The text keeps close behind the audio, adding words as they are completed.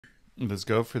Let's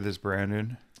go for this,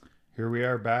 Brandon. Here we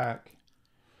are back.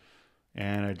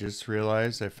 And I just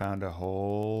realized I found a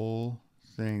whole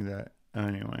thing that,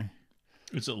 anyway,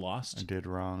 Is it lost? I did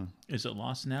wrong. Is it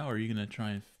lost now, or are you going to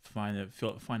try and find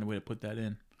a way to put that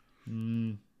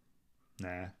in?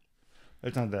 Nah.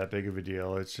 It's not that big of a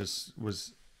deal. It's just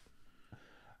was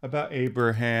about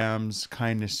Abraham's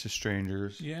kindness to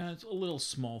strangers. Yeah, it's a little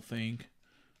small thing,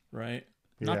 right?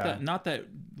 Yeah. Not that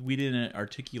we didn't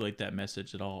articulate that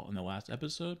message at all in the last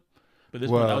episode, but this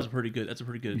Well, one that was pretty good. That's a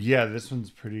pretty good. Yeah, this one's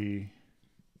pretty.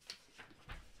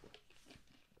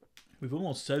 We've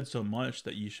almost said so much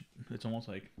that you should. It's almost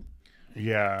like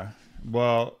Yeah.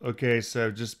 Well, okay,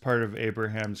 so just part of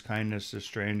Abraham's kindness to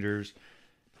strangers.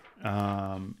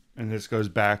 And this goes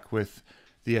back with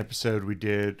the episode we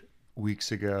did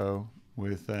weeks ago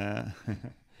with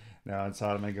now in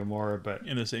Sodom and Gomorrah, but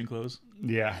in the same clothes.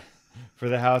 yeah. For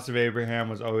the house of Abraham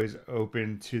was always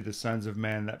open to the sons of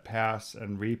men that passed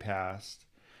and repassed,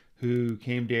 who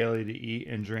came daily to eat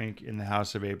and drink in the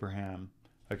house of Abraham.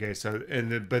 Okay, so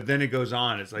but then it goes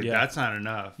on. It's like that's not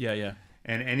enough. Yeah, yeah.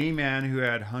 And any man who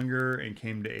had hunger and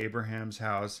came to Abraham's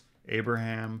house,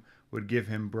 Abraham would give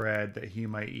him bread that he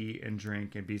might eat and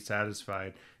drink and be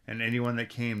satisfied. And anyone that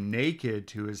came naked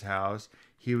to his house,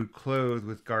 he would clothe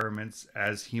with garments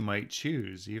as he might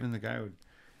choose. Even the guy would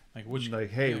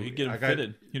hey, he'd get him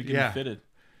fitted. He'd get him fitted.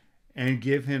 And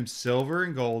give him silver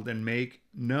and gold and make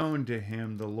known to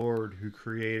him the Lord who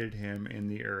created him in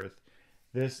the earth.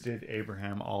 This did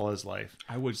Abraham all his life.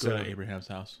 I would go to Abraham's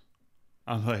house.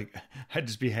 I'm like, I'd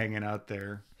just be hanging out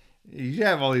there. You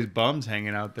have all these bums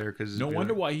hanging out there because no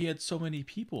wonder why he had so many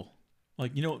people.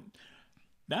 Like,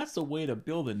 that's the way to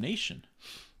build a nation.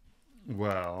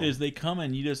 Well, is they come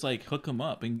and you just like hook them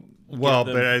up and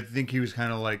but I think he was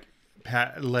kind of like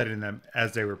letting them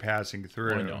as they were passing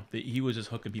through. Well, no, he was just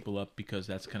hooking people up because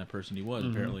that's the kind of person he was,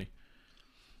 apparently.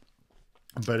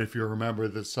 But if you remember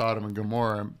the Sodom and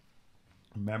Gomorrah,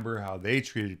 remember how they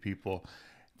treated people.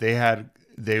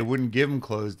 They wouldn't give them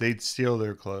clothes. They'd steal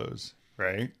their clothes,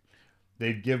 right?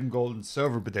 They'd give them gold and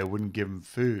silver, but they wouldn't give them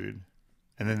food.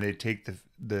 And then they'd take the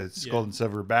gold and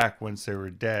silver back once they were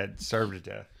dead, starved to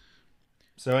death.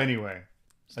 So anyway,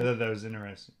 I thought that was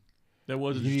interesting. That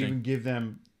was you interesting. You even give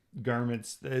them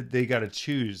garments. They got to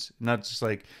choose, not just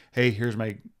like, hey, here's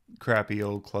my crappy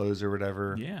old clothes or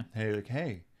whatever. Yeah.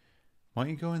 Hey, why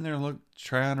don't you go in there and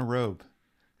try on a robe?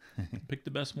 Pick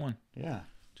the best one. Yeah.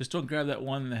 Just don't grab that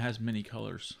one that has many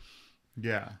colors.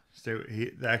 Yeah.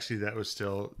 That was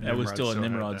still a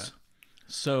Nimrod's.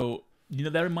 So,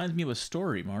 that reminds me of a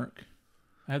story, Mark.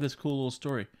 I have this cool little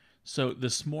story. So,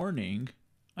 this morning,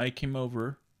 I came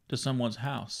over to someone's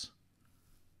house,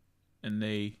 and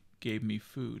they gave me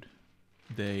food.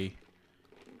 They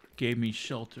gave me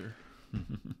shelter.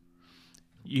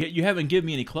 You haven't given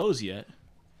me any clothes yet.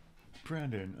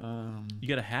 Brandon, you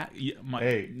got a hat?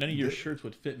 None of your shirts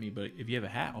would fit me, but if you have a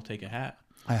hat, I'll take a hat.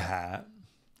 A hat?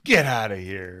 Get out of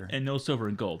here. And no silver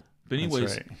and gold. But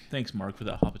anyways, Thanks, Mark, for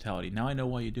that hospitality. Now I know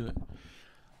why you do it.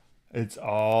 It's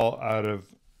all out of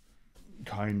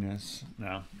kindness.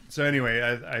 No. So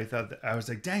anyway, I thought I was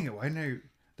like, dang it, why didn't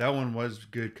that one was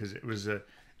good because it was a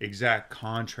exact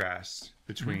contrast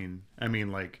between.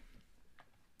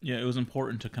 Yeah, it was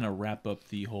important to kind of wrap up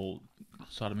the whole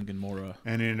Sodom and Gomorrah.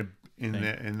 And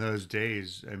in those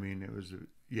days, it was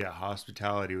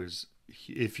hospitality was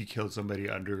if you killed somebody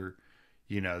under,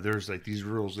 there's like these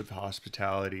rules of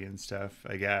hospitality and stuff,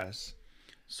 I guess.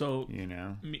 So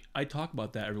I talk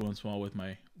about that every once in a while with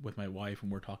my wife,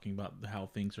 and we're talking about how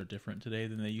things are different today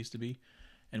than they used to be.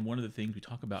 And one of the things we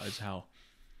talk about is how,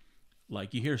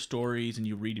 like, you hear stories and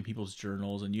you read in people's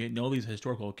journals, and you know these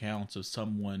historical accounts of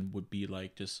someone would be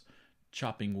like just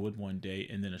chopping wood one day,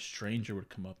 and then a stranger would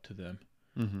come up to them,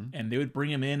 and they would bring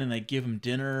him in and like give him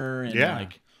dinner, and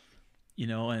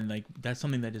and like that's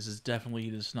something that is definitely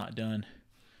just not done.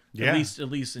 Yeah.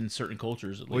 At least in certain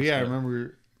cultures. I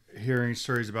remember hearing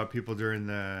stories about people during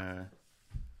the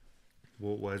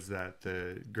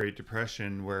Great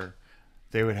Depression, where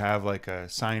they would have like a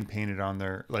sign painted on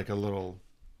their, like a little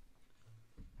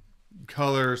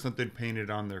color or something painted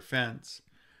on their fence,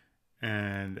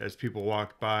 and as people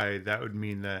walked by, that would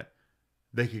mean that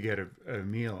they could get a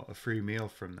free meal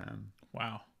from them.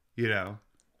 Wow.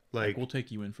 Like we'll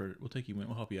take you in.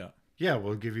 We'll help you out. Yeah,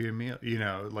 we'll give you a meal.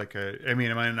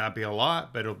 It might not be a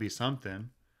lot, but it'll be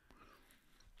something.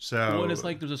 So, well, it's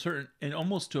like there's a certain, and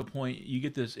almost to a point, you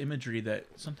get this imagery that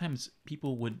sometimes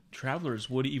travelers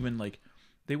would even like,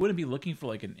 they wouldn't be looking for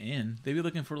like an inn. They'd be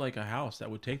looking for like a house that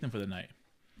would take them for the night.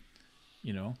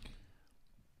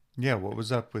 Yeah, what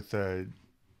was up with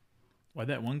Why'd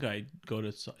that one guy go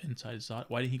to inside Sodom?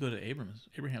 Why didn't he go to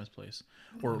Abraham's place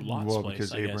or Lot's Well, place?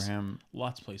 because I guess Abraham.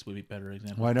 Lot's place would be a better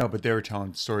example. Well, I know, but they were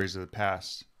telling stories of the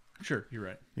past. Sure, you're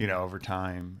right. Over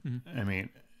time. Mm-hmm. I mean,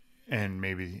 and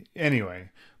maybe anyway.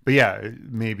 But yeah,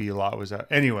 maybe Lot was out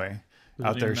anyway,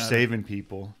 out there saving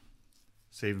people's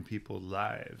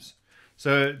lives.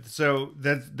 So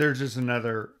there's just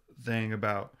another thing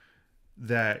about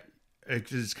that.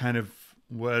 It's kind of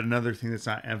another thing that's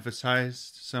not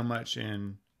emphasized so much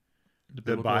in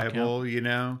the Bible,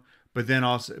 account. But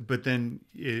then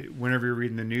whenever you're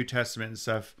reading the New Testament and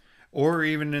stuff, or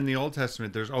even in the Old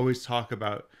Testament, there's always talk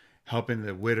about helping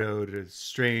the widow, the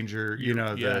stranger,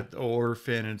 the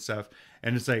orphan and stuff.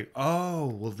 And it's like, oh,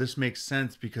 well, this makes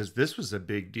sense because this was a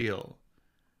big deal.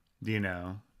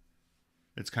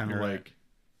 It's kind of like,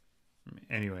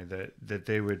 anyway, that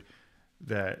they would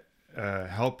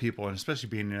help people, and especially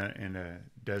being in a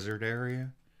desert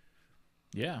area.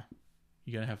 Yeah,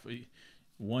 you gotta have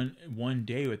one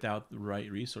day without the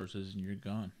right resources, and you're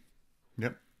gone.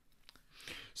 Yep.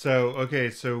 So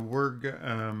we're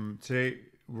today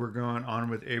we're going on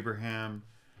with Abraham.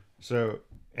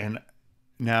 And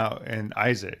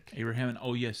Isaac. Abraham and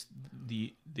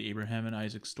the Abraham and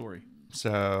Isaac story.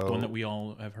 So the one that we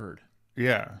all have heard.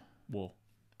 Yeah. Well.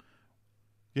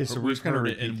 Yeah. So we're just going to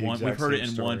repeat the exact We've heard it in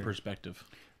story. one perspective.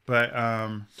 But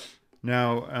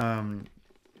now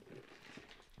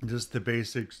just the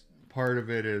basics part of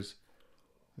it is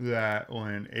that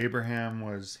when Abraham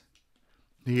was,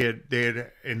 they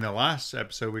had in the last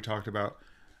episode we talked about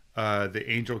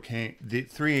the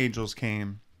three angels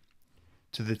came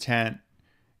to the tent,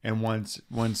 and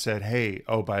one said, "Hey,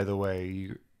 oh, by the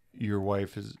way, your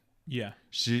wife is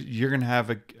you're gonna have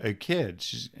a kid."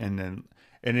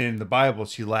 And in the Bible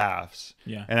she laughs.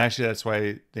 Yeah, and actually that's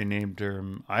why they named her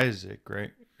Isaac,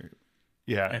 right?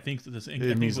 Yeah, I think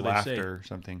it means laughter or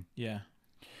something. Yeah,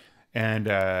 and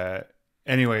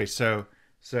anyway,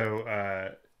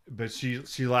 but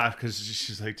she laughed because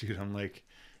she's like, dude, I'm like,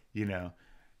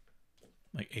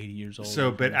 like 80 years old. So,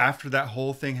 but after that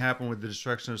whole thing happened with the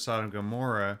destruction of Sodom and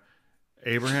Gomorrah,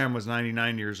 Abraham was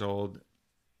 99 years old.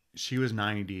 She was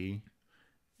 90.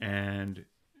 And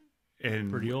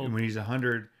pretty old. When he's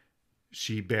 100,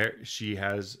 she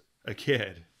has a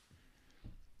kid.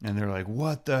 And they're like,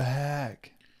 what the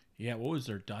heck? Yeah, what was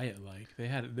their diet like?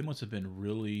 They must have been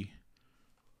really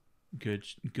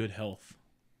good health.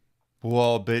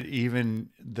 Well, but even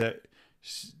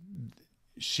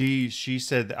she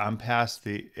said that I'm past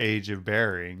the age of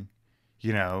bearing,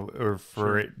 or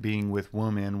for it being with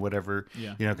women, whatever,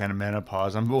 kind of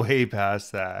menopause. I'm way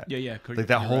past that. Yeah. Like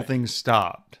that whole thing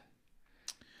stopped.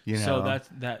 So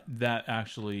that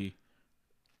actually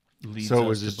leads so it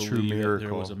us was to a true believe miracle. that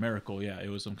there was a miracle. Yeah, it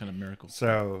was some kind of miracle.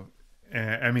 So,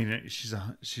 I mean, she's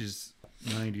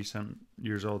 90 some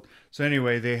years old. So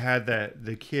anyway, they had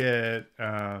the kid,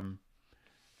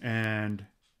 and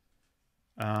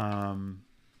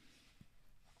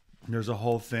there's a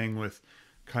whole thing with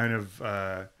kind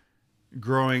of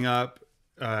growing up.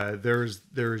 There's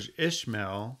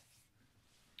Ishmael,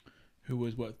 who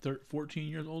was 14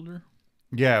 years older.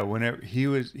 Yeah, whenever he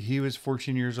was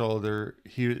 14 years older.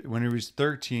 When he was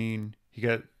 13, he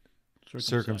got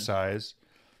circumcised.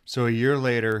 So a year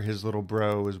later, his little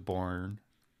bro was born.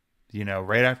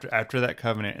 Right after that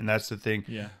covenant, and that's the thing.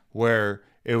 Yeah. Where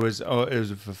it was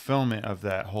a fulfillment of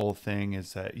that whole thing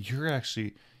is that you're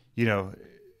actually,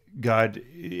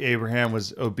 Abraham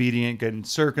was obedient, getting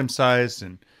circumcised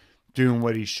and doing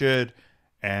what he should,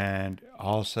 and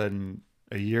all of a sudden,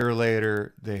 a year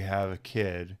later, they have a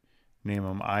kid, name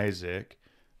him Isaac,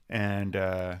 and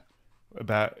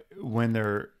about when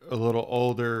they're a little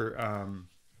older,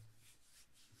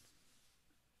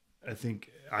 I think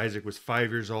Isaac was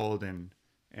 5 years old, and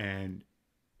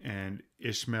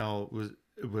Ishmael was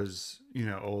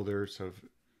older, so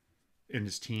in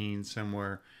his teens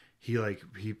somewhere. He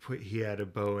had a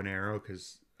bow and arrow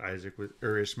because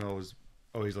Ishmael was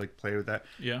always play with that.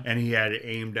 Yeah. And he had it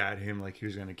aimed at him like he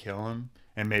was going to kill him.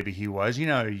 And maybe he was. You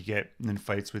get in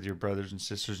fights with your brothers and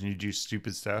sisters and you do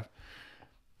stupid stuff.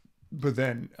 But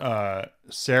then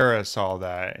Sarah saw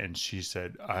that and she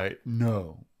said,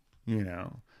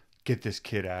 get this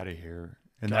kid out of here.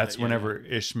 And that's whenever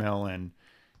Ishmael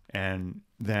and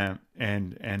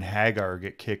Hagar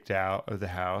get kicked out of the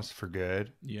house for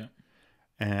good. Yeah.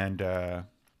 And then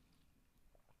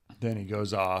he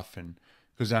goes off and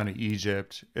goes down to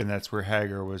Egypt, and that's where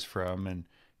Hagar was from, and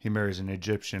he marries an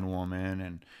Egyptian woman,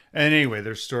 and anyway,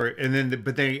 their story, and then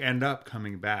but they end up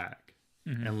coming back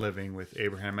and living with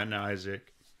Abraham and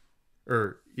Isaac,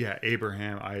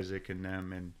 Abraham, Isaac, and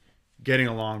them, and getting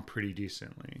along pretty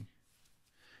decently.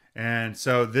 And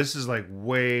so this is like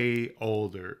way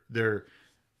older. They're,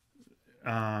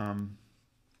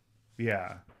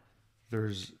 yeah,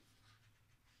 there's,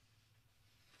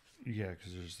 yeah,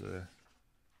 because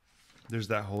there's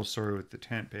that whole story with the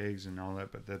tent pegs and all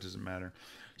that, but that doesn't matter.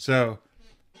 So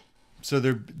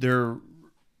they're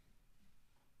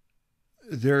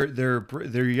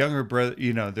younger brother,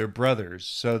 you know, they're brothers,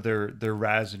 so they're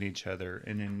razzing each other.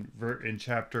 And in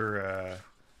chapter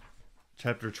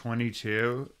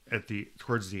 22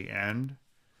 towards the end,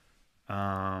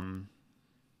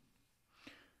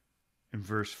 in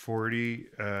verse 40,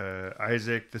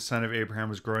 Isaac, the son of Abraham,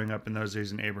 was growing up in those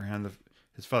days, and Abraham,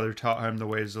 his father, taught him the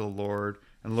ways of the Lord,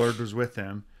 and the Lord was with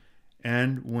him.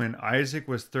 And when Isaac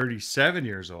was 37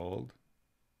 years old,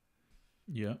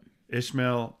 yeah,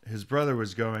 Ishmael, his brother,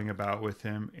 was going about with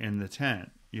him in the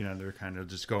tent. You know, they're kind of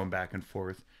just going back and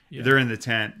forth. Yeah. They're in the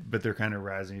tent, but they're kind of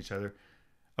razzing each other.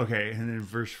 Okay, and then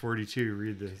verse 42,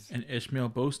 read this. And Ishmael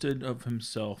boasted of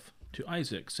himself to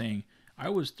Isaac, saying, I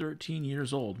was 13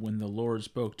 years old when the Lord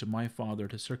spoke to my father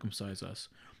to circumcise us.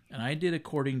 And I did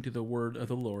according to the word of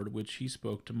the Lord, which he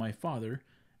spoke to my father.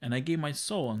 And I gave my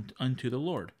soul unto the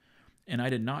Lord. And I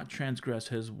did not transgress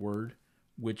his word,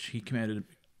 which he commanded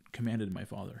my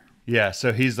father. Yeah,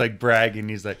 so he's like bragging.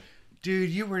 He's like, dude,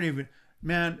 you weren't even,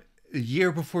 man, a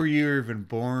year before you were even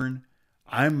born,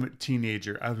 I'm a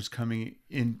teenager. I was coming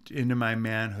into my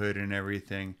manhood and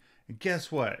everything. And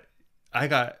guess what? I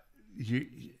got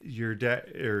your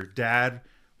dad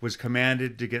was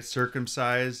commanded to get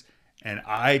circumcised, and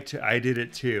I did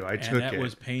it too. I took it. And that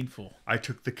was painful. I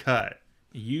took the cut.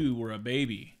 You were a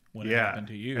baby when it happened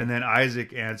to you. And then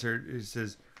Isaac answered. He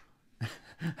says,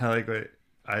 I like what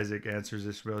Isaac answers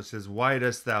Ishmael. He says, why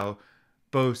dost thou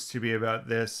boast to me about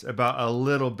this, about a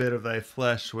little bit of thy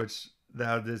flesh which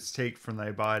thou didst take from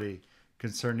thy body,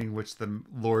 concerning which the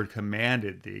Lord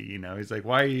commanded thee? You know, he's like,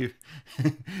 why are you?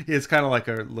 It's kind of like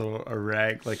a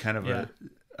rag, like kind of it's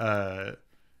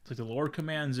like the Lord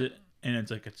commands it, and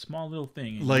it's like a small little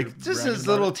thing. Like just this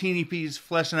little teeny piece of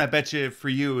flesh, and I bet you for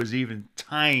you it was even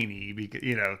tiny, because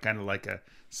you know, kind of like a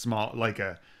small, like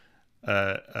a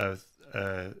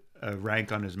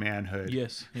rank on his manhood.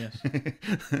 Yes.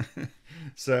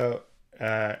 So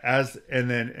and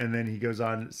then he goes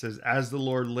on. It says, as the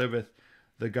Lord liveth,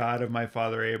 the God of my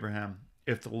father Abraham,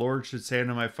 if the Lord should say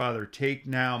unto my father, take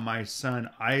now my son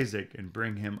Isaac and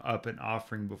bring him up an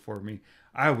offering before me,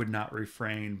 I would not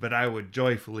refrain, but I would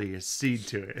joyfully accede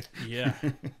to it. Yeah.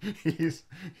 he's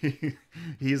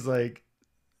like,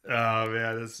 oh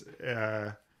man, this.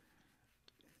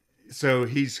 So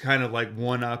he's kind of like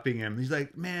one-upping him. He's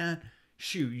like, man,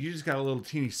 shoot, you just got a little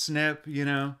teeny snip, you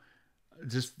know,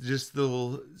 just the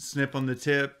little snip on the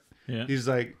tip. Yeah. He's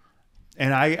like,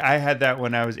 and I had that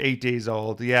when I was 8 days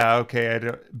old. Yeah,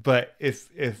 okay. But if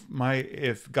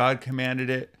God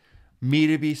commanded me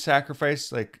to be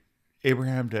sacrificed, like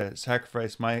Abraham to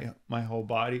sacrifice my whole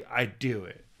body, I do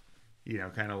it. You know,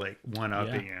 kind of like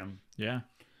one-upping him. Yeah.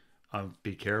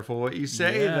 Be careful what you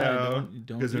say, though,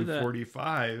 because in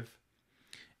 45.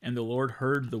 And the Lord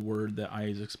heard the word that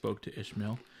Isaac spoke to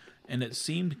Ishmael, and it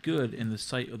seemed good in the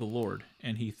sight of the Lord,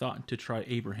 and he thought to try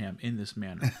Abraham in this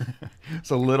manner.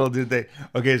 So little did they.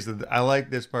 Okay, so I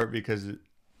like this part because,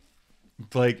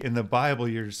 like in the Bible,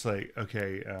 you're just like,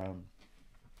 okay,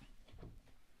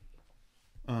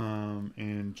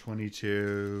 in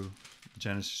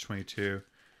Genesis 22,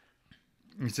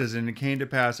 it says, and it came to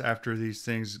pass after these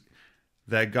things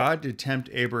that God did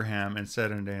tempt Abraham and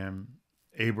said unto him,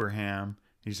 Abraham,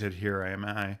 he said, here I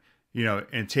am, you know,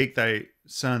 and take thy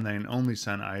son, thine only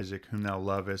son Isaac, whom thou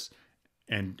lovest,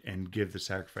 and give the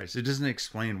sacrifice. It doesn't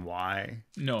explain why.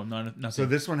 No, nothing. So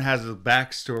this one has a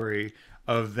backstory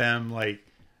of them, like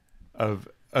of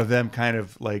them kind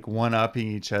of like one-upping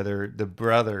each other, the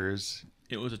brothers.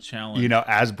 It was a challenge, you know,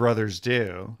 as brothers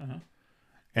do. Uh-huh.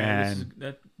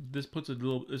 And this puts a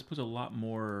lot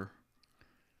more.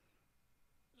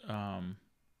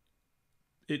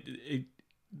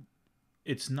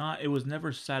 It was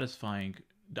never satisfying.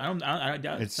 I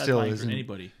doubt it's satisfying for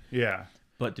anybody. Yeah.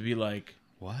 But to be like,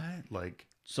 what? Like,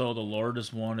 so the Lord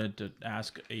just wanted to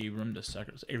ask Abraham to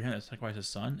sacrifice his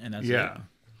son, and that's it.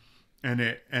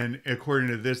 And according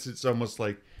to this, it's almost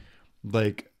like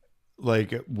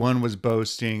one was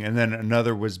boasting, and then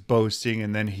another was boasting,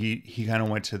 and then he kind of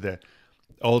went to the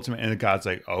ultimate, and God's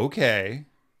like, okay,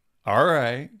 all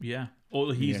right. Yeah.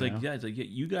 Oh, he's like, yeah,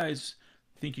 you guys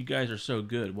think you guys are so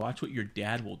good. Watch what your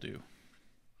dad will do.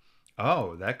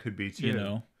 Oh, that could be too. You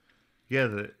know.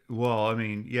 Yeah. I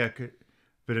mean, yeah.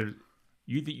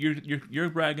 You're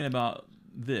bragging about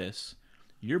this.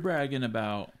 You're bragging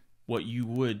about what you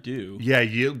would do. Yeah,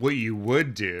 what you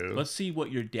would do. Let's see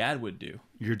what your dad would do.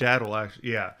 Your dad will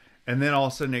actually, yeah. And then all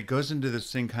of a sudden it goes into this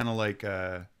thing kind of like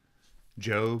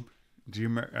Job. Do you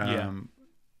remember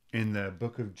in the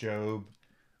book of Job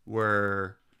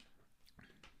where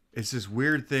it's this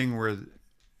weird thing where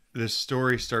this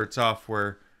story starts off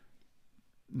where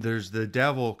there's the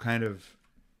devil kind of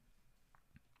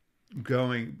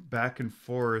going back and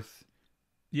forth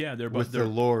with the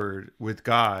Lord, with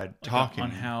God, like talking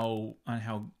on how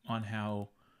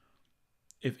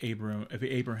if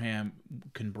Abraham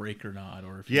can break or not,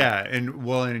 or if and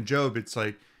in Job it's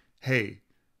like, hey,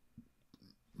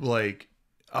 like,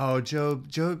 oh, Job,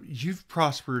 you've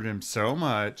prospered him so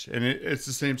much, and it's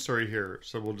the same story here.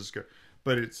 So we'll just go,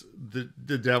 but it's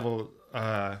the devil.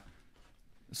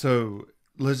 So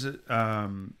listen,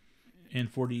 in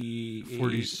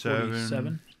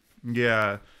 47,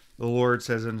 yeah, the Lord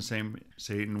says unto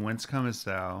Satan, "Whence comest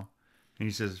thou?" And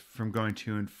he says, "From going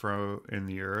to and fro in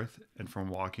the earth, and from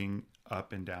walking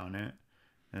up and down it."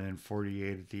 And then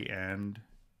 48 at the end.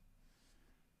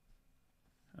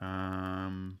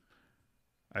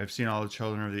 I've seen all the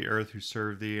children of the earth who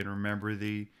serve thee and remember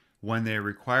thee when they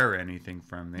require anything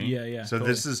from thee. Yeah. So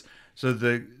totally. this is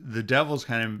the devil's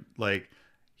kind of like,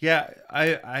 yeah,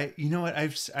 I you know what,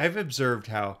 I've observed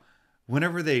how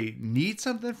whenever they need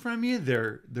something from you,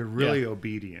 they're really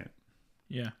obedient.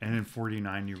 Yeah. And in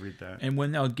 49 you read that. And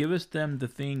when thou givest them the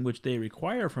thing which they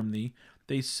require from thee,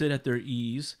 they sit at their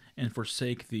ease and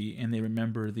forsake thee, and they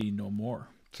remember thee no more.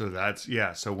 So that's,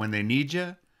 so when they need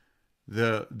you,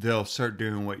 they'll start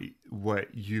doing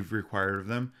what you've required of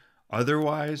them.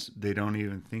 Otherwise, they don't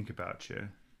even think about you.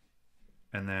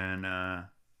 And then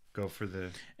go for the...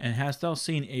 And hast thou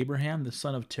seen Abraham, the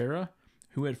son of Terah,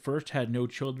 who at first had no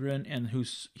children, and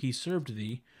he served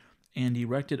thee, and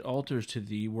erected altars to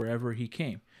thee wherever he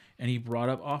came. And he brought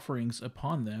up offerings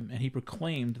upon them, and he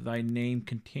proclaimed thy name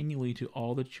continually to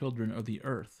all the children of the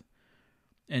earth.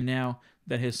 And now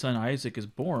that his son Isaac is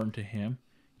born to him,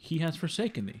 he has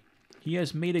forsaken thee. He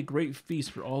has made a great feast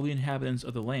for all the inhabitants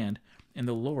of the land, and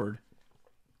the Lord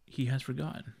he has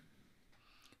forgotten.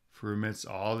 For amidst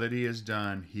all that he has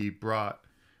done, he brought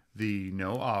thee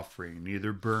no offering,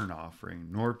 neither burnt offering,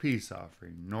 nor peace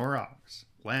offering, nor ox,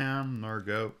 lamb, nor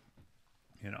goat,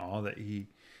 and all that he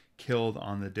killed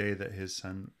on the day that his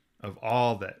son, of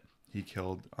all that he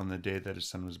killed on the day that his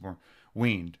son was born,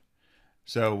 weaned.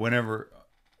 So whenever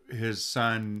his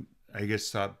son, I guess,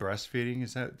 stopped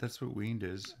breastfeeding, that's what weaned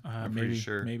is? I'm pretty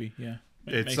sure. Maybe, yeah.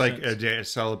 It's like a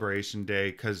celebration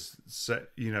day because,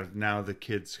 now the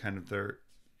kids kind of, they're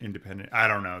independent. I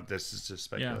don't know. This is just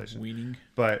speculation. Yeah, weaning.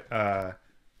 But are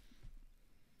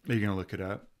you going to look it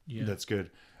up? Yeah. That's good.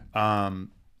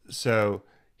 So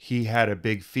he had a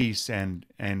big feast and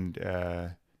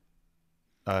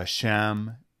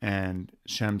Shem and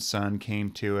Shem's son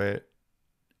came to it.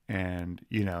 And,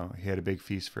 he had a big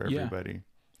feast for everybody. Yeah.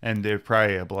 And they're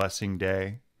probably a blessing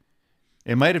day.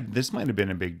 This might have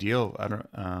been a big deal. I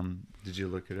don't. Did you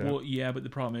look it up? Well, yeah, but the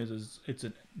problem is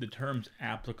the term's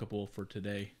applicable for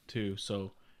today too.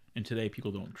 So, and today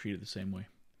people don't treat it the same way.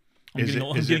 I'm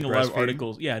getting a lot of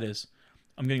articles. Yeah, it is.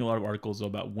 I'm getting a lot of articles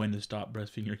about when to stop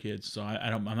breastfeeding your kids. So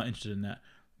I'm not interested in that.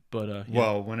 But yeah.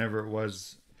 Well, whenever it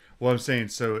was, I'm saying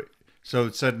so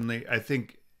suddenly I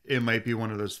think it might be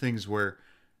one of those things where,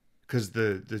 because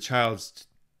the child's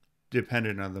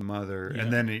dependent on the mother,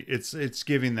 and then it's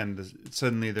giving them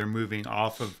suddenly they're moving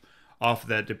off of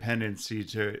that dependency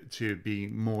to be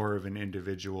more of an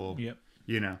individual. Yep.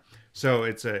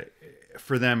 So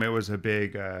for them it was a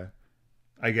big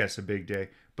I guess a big day.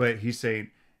 But he's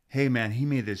saying, hey man, he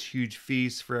made this huge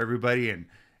feast for everybody,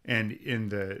 and in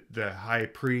the high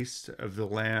priest of the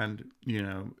land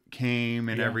came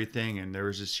and everything, and there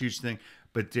was this huge thing,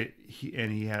 but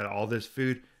he had all this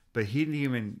food, but he didn't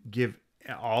even give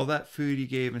all that food he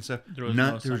gave and stuff. There was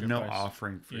no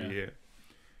offering for you.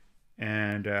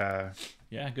 And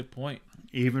good point.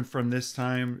 Even from this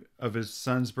time of his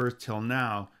son's birth till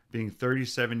now, being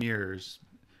 37 years,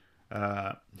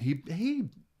 he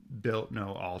built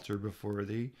no altar before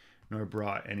thee, nor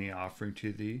brought any offering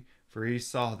to thee, for he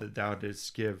saw that thou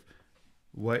didst give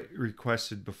what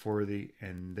requested before thee,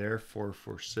 and therefore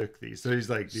forsook thee. So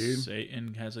he's like, dude,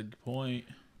 Satan has a point.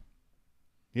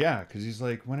 Yeah, because he's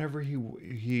like, whenever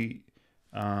he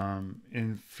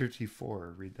in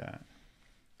 54, read that.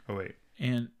 Oh wait.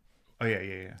 And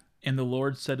yeah. And the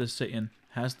Lord said to Satan,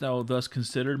 hast thou thus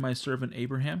considered my servant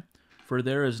Abraham? For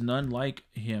there is none like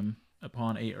him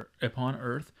upon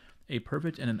earth, a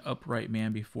perfect and an upright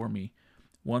man before me,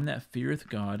 one that feareth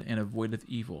God and avoideth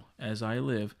evil. As I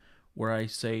live, where I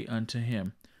say unto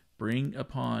him, Bring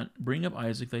up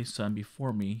Isaac thy son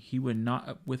before me. He would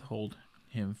not withhold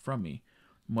him from me.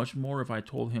 Much more if I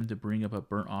told him to bring up a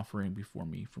burnt offering before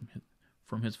me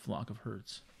from his flock of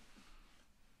herds.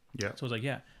 Yeah. So it's like,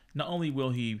 yeah, not only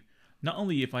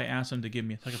if I asked him to give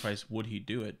me a sacrifice would he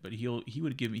do it, but he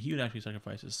would actually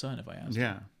sacrifice his son if I asked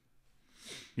him.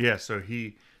 Yeah.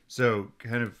 So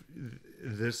kind of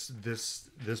this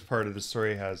part of the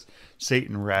story has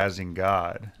Satan razzing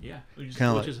God. Yeah, which is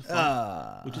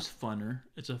funner.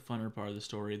 It's a funner part of the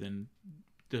story than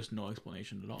there's no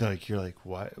explanation at all. Like you're like,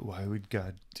 why would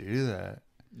God do that?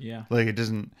 Yeah. Like it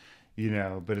doesn't,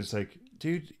 but it's like,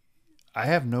 dude, I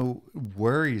have no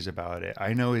worries about it.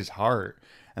 I know his heart.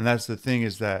 And that's the thing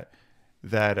is that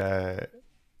I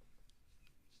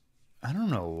don't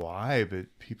know why,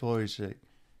 but people always say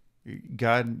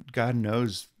God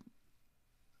knows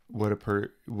what a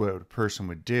person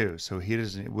would do. So he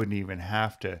wouldn't even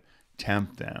have to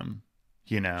tempt them,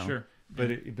 Sure.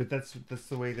 But that's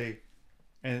the way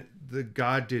and the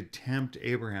God did tempt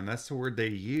Abraham. That's the word they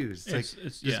use. Does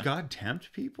God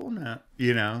tempt people? No,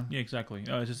 Yeah, exactly.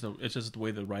 It's just the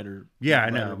way the writer. Yeah, I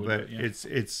know, but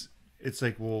it's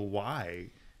like, well,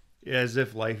 why? As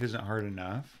if life isn't hard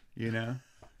enough,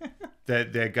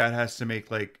 that God has to make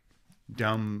like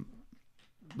dumb,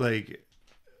 like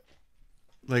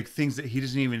things that he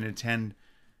doesn't even intend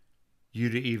you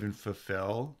to even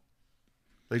fulfill,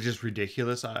 like just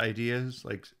ridiculous ideas,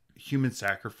 like human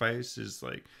sacrifice is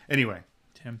like, anyway,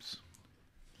 Tempts.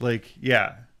 like,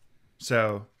 yeah.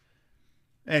 So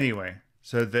anyway,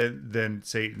 so then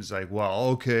Satan's like, well,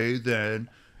 okay, then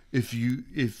if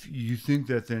you think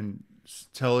that, then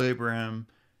tell Abraham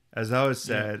as thou hast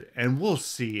said, and we'll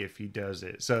see if he does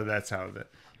it. So that's how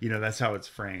that's how it's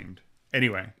framed.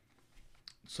 Anyway.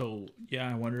 So yeah,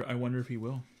 I wonder if he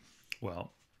will.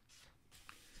 Well,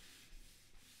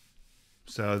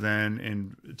 so then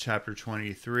in chapter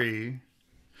 23,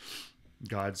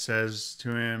 God says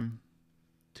to him,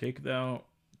 Take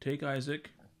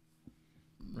Isaac,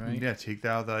 right? Yeah, take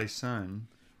thou thy son.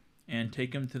 And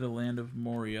take him to the land of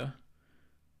Moriah,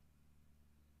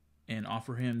 and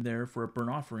offer him there for a burnt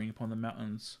offering upon the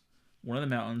mountains, one of the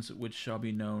mountains which shall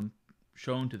be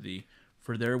shown to thee.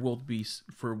 For there wilt thou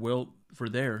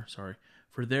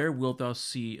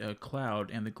see a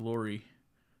cloud and the glory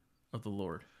of the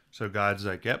Lord. So God's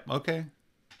like, yep, okay,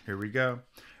 here we go.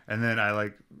 And then I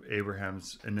like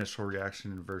Abraham's initial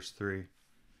reaction in verse 3.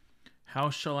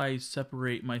 How shall I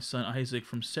separate my son Isaac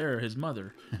from Sarah, his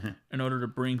mother, in order to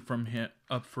bring from him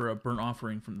up for a burnt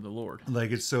offering from the Lord? Like,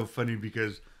 it's so funny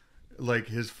because, like,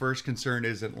 his first concern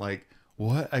isn't like,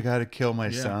 what? I got to kill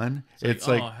my son. It's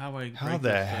like, how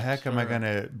the heck am I going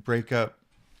to break up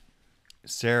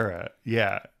Sarah?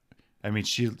 Yeah. I mean,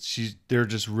 they're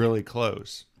just really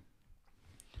close.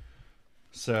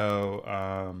 So,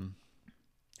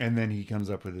 and then he comes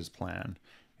up with his plan.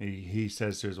 He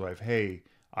says to his wife, hey,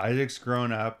 Isaac's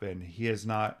grown up and he has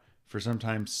not for some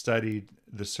time studied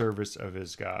the service of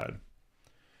his God.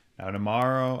 Now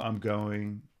tomorrow I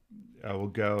will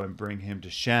go and bring him to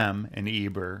Shem and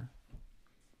Eber,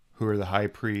 who are the high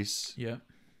priests. Yeah.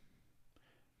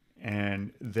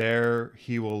 And there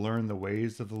he will learn the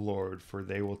ways of the Lord, for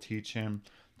they will teach him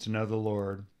to know the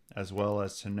Lord, as well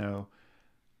as to know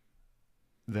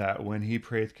that when he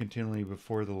prayeth continually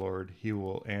before the Lord, he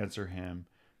will answer him.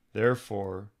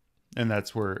 Therefore, and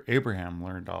that's where Abraham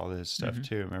learned all this stuff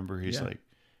too. Remember, he's like,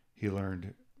 he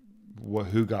learned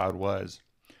who God was.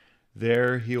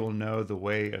 There he will know the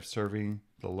way of serving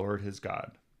the Lord his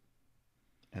God.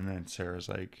 And then Sarah's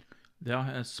like, Thou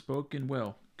hast spoken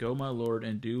well. Go, my Lord,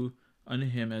 and do unto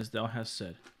him as thou hast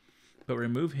said. But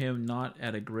remove him not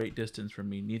at a great distance from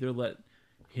me, neither let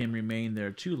him remain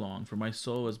there too long, for my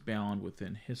soul is bound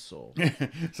within his soul.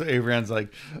 So Abraham's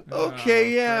like,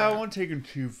 okay, I won't take him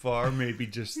too far, maybe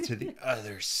just to the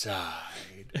other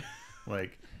side.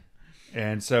 Like,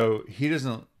 and so he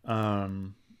doesn't, I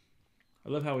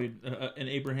love how and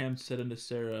Abraham said unto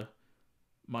Sarah,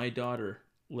 my daughter,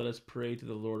 let us pray to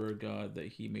the Lord our God that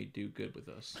he may do good with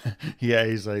us. Yeah,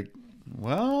 he's like,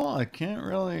 well,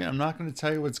 I'm not going to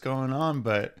tell you what's going on,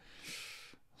 but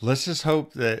let's just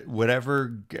hope that whatever,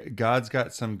 God's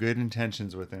got some good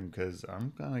intentions with him, because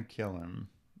I'm going to kill him.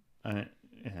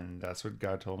 And that's what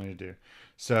God told me to do.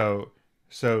 So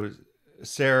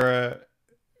Sarah,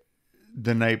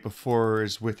 the night before,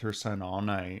 is with her son all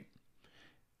night.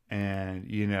 And,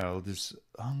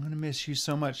 I'm going to miss you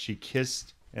so much. She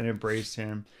kissed and embraced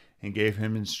him and gave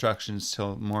him instructions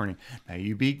till morning. Now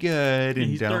you be good. And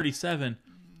he's 37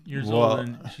 years old,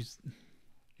 and she's...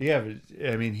 Yeah, but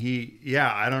I mean,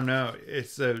 I don't know.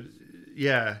 It's and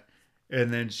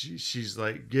then she's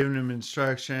like giving him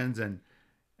instructions, and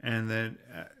And then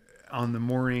on the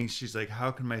morning, she's like,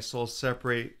 how can my soul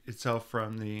separate itself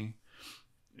from thee?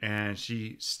 And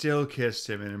she still kissed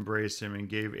him and embraced him and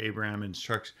gave Abraham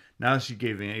instructions. Now she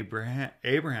gave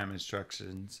Abraham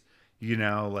instructions. You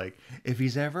know, like, if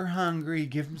he's ever hungry,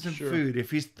 give him some food.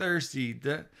 If he's thirsty,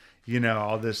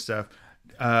 all this stuff.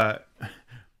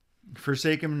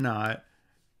 Forsake him not.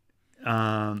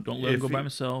 Don't let him go by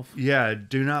himself. Yeah,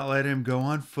 do not let him go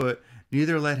on foot.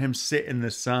 Neither let him sit in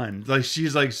the sun. Like,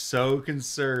 she's like so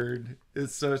concerned.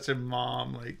 It's such a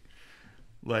mom,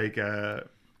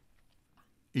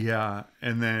 yeah.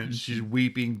 And then she's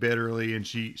weeping bitterly, and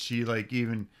she like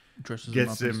even dresses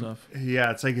gets him up him. and stuff.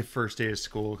 Yeah, it's like a first day of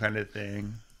school kind of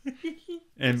thing.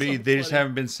 And they just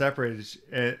haven't been separated.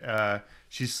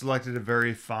 She selected a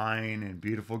very fine and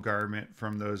beautiful garment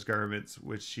from those garments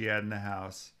which she had in the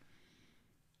house.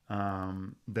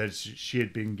 That she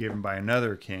had been given by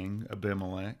another king,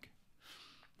 Abimelech.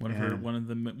 One of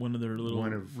their little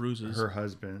ruses. Her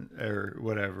husband or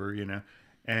whatever,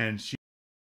 and she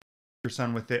her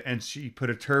son with it, and she put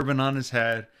a turban on his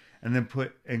head, and then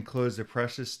enclosed a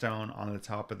precious stone on the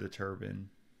top of the turban,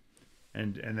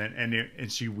 and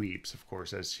she weeps, of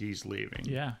course, as he's leaving.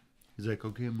 Yeah, he's like,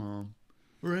 "Okay, Mom,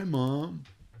 all right, Mom,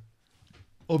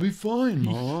 I'll be fine,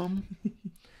 Mom,"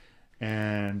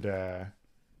 and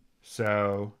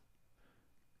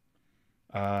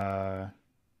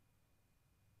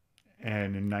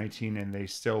and in 19, and they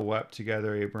still wept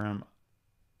together, Abram,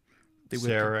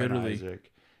 Sarah, and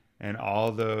Isaac, and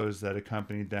all those that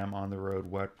accompanied them on the road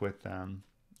wept with them.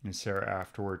 And Sarah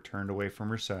afterward turned away from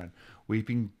her son,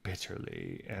 weeping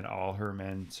bitterly, and all her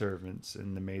men servants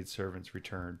and the maid servants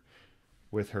returned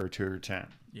with her to her tent.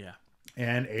 Yeah.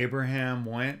 And Abraham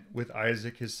went with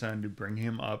Isaac his son to bring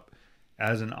him up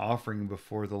as an offering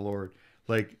before the Lord.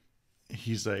 Like,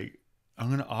 he's like, I'm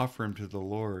going to offer him to the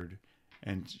Lord.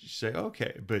 And she's like,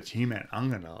 okay. But he meant, I'm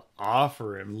going to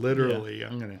offer him. Literally, yeah.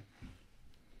 I'm going to.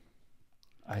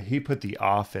 He put the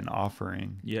off in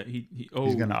offering. Yeah. He's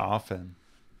going to off him.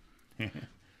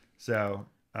 So,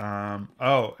 and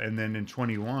then in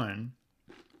 21.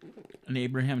 And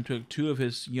Abraham took 2 of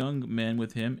his young men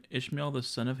with him, Ishmael the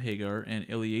son of Hagar, and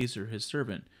Eliezer his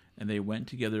servant, and they went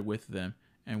together with them.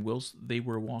 And whilst they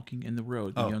were walking in the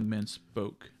road, the young men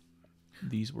spoke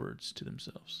these words to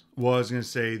themselves. Well, I was going to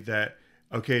say that,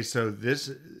 okay, so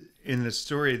this, in the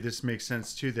story, this makes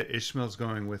sense too, that Ishmael's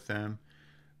going with them,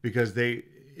 because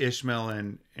Ishmael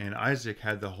and Isaac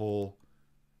had the whole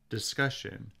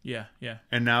discussion. Yeah, yeah.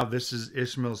 And now this is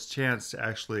Ishmael's chance to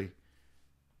actually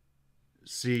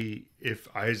see if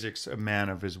Isaac's a man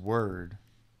of his word.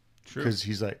 True. Because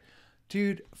he's like,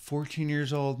 dude, 14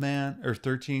 years old, man, or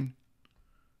 13,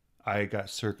 I got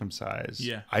circumcised.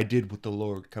 Yeah. I did what the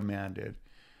Lord commanded.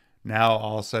 Now,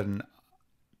 all of a sudden,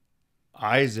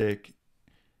 Isaac,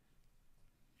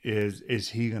 is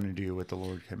he going to do what the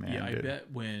Lord commanded? Yeah,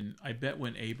 I bet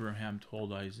when Abraham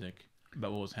told Isaac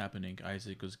about what was happening,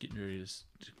 Isaac was getting ready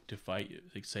to fight,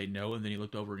 like say no, and then he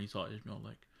looked over and he saw Ishmael,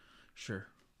 like, sure,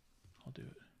 I'll do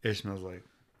it. Ishmael's like,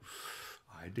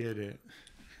 I did it.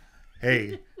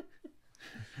 Hey,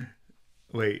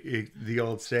 wait, the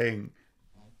old saying,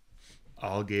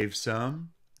 all gave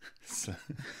some.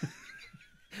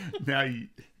 Now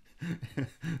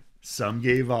some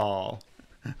gave all.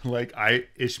 Like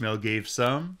Ishmael gave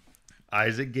some,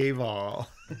 Isaac gave all.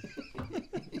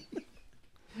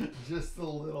 Just a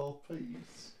little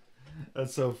piece.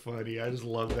 That's so funny. I just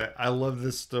love that. I love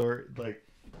this story. Like,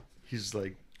 he's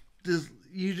like,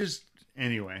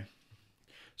 anyway.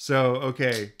 So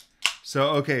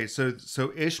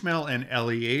Ishmael and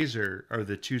Eliezer are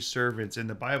the 2 servants. In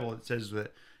the Bible, it says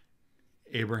that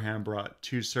Abraham brought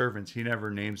 2 servants. He never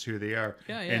names who they are.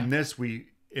 Yeah. And this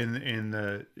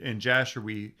in Jasher,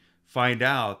 we find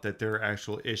out that they're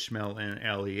actual Ishmael and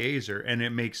Eliezer, and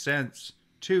it makes sense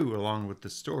too, along with the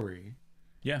story.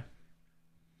 Yeah.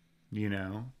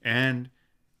 And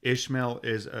Ishmael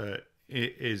is an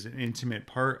intimate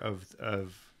part of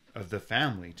the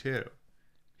family too.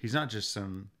 He's not just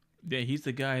some. Yeah, he's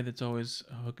the guy that's always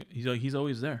he's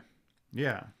always there.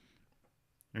 Yeah,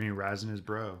 I mean, razzing his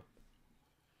bro.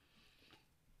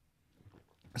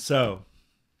 So,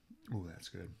 that's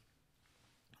good.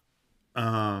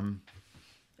 All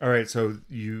right. So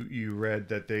you read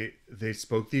that they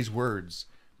spoke these words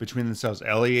between themselves,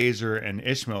 Eliezer and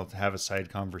Ishmael, to have a side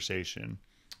conversation.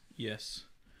 Yes.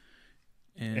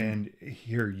 And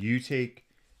here, you take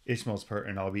Ishmael's part,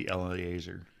 and I'll be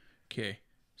Eliezer. Okay.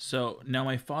 So now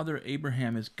my father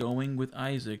Abraham is going with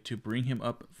Isaac to bring him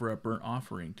up for a burnt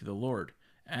offering to the Lord,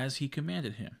 as he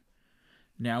commanded him.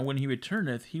 Now when he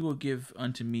returneth, he will give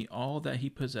unto me all that he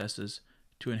possesses,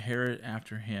 to inherit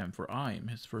after him, for I am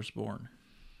his firstborn.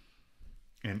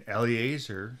 And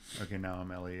Eliezer, okay, now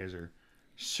I'm Eliezer.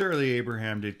 Surely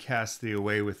Abraham did cast thee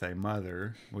away with thy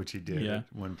mother, which he did at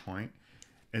one point,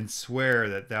 and swear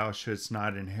that thou shouldst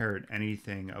not inherit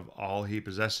anything of all he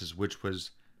possesses, which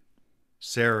was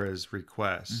Sarah's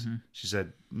request. Mm-hmm. She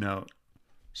said no.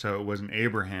 So it wasn't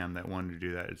Abraham that wanted to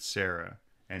do that. It's Sarah.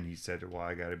 And he said, well,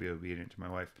 I got to be obedient to my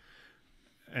wife.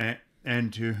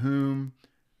 And to whom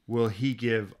will he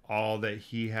give all that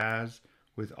he has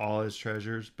with all his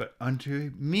treasures? But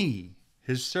unto me,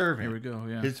 his servant. Here we go,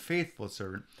 yeah. His faithful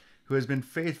servant, who has been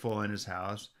faithful in his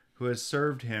house, who has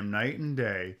served him night and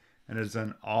day, and has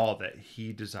done all that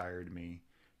he desired me.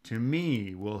 To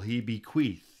me will he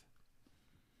bequeath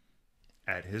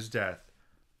at his death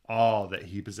all that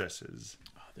he possesses.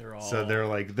 They're all... So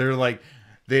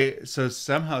so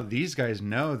somehow these guys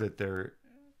know that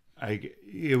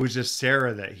it was just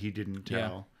Sarah that he didn't tell.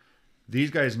 Yeah.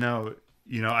 These guys know,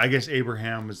 I guess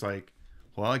Abraham was like,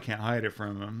 well, I can't hide it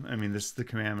from him. I mean, this is the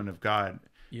commandment of God.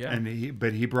 Yeah.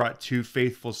 But he brought two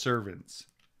faithful servants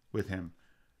with him.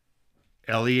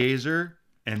 Eliezer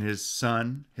and his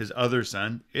other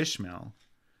son, Ishmael.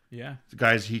 Yeah. The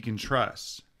guys he can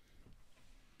trust.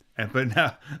 But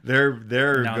now they're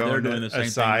doing the same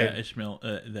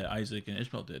thing that Isaac and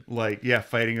Ishmael did. Like, yeah,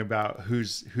 fighting about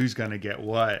who's gonna get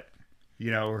what,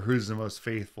 or who's the most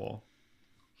faithful.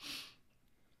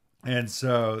 And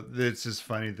so it's just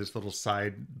funny, this little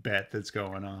side bet that's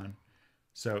going on.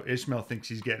 So Ishmael thinks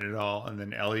he's getting it all, and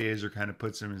then Eliezer kind of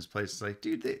puts him in his place. It's like,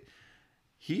 dude,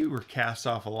 he were cast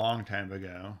off a long time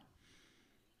ago.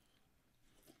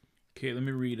 Okay, let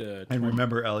me read and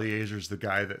remember, Eliezer's the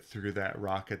guy that threw that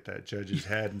rock at that judge's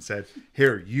head and said,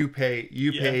 "Here, you pay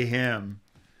him."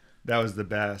 That was the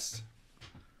best.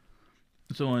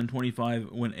 So in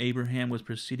 25, when Abraham was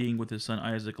proceeding with his son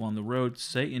Isaac along the road,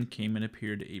 Satan came and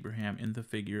appeared to Abraham in the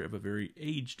figure of a very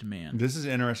aged man. This is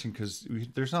interesting because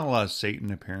there's not a lot of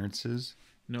Satan appearances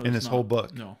in this whole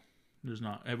book. No, there's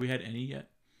not. Have we had any yet?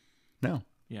 No.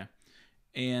 Yeah.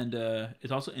 And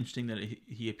it's also interesting that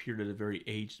he appeared as a very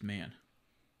aged man.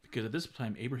 Because at this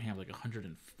time, Abraham was like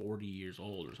 140 years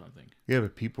old or something. Yeah,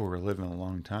 but people were living a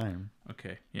long time.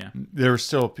 Okay, yeah. There were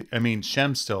still,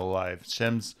 Shem's still alive.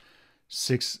 Shem's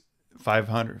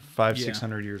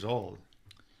 600 years old.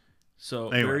 So,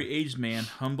 anyway. Very aged man,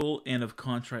 humble and of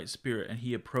contrite spirit. And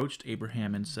he approached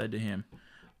Abraham and said to him,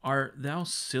 Art thou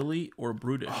silly or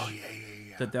brutish? Oh,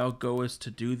 yeah. That thou goest to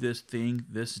do this thing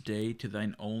this day to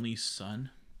thine only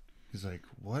son? He's like,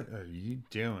 what are you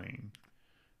doing?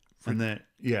 And then,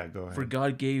 yeah, go ahead. For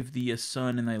God gave thee a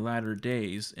son in thy latter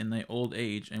days, in thy old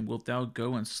age, and wilt thou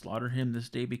go and slaughter him this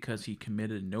day because he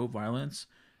committed no violence?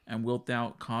 And wilt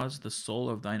thou cause the soul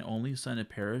of thine only son to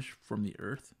perish from the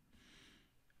earth?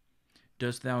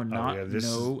 Dost thou not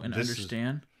know and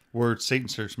understand? Where Satan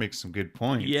starts making some good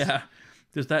points. Yeah.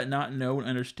 Does that not know and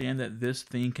understand that this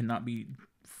thing cannot be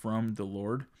from the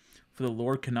Lord? For the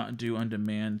Lord cannot do unto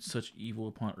man such evil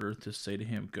upon earth to say to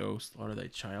him, Go, slaughter thy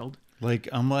child.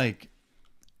 I'm like,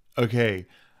 okay,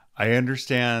 I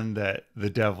understand that the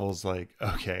devil's like,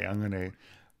 okay,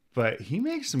 but he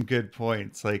makes some good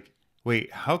points. Like,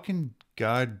 wait, how can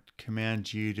God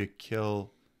command you to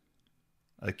kill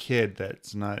a kid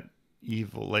that's not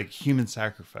evil? Like human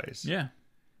sacrifice. Yeah.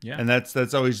 Yeah. And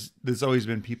that's always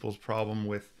been people's problem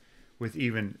with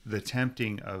even the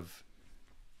tempting of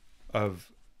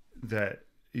that,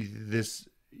 this,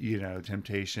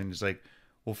 temptation is like,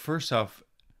 well, first off,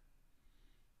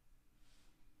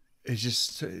 it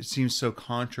seems so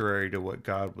contrary to what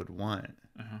God would want.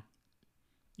 Uh-huh.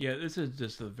 Yeah, this is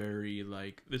just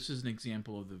this is an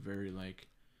example of the very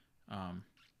I'm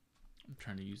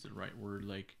trying to use the right word,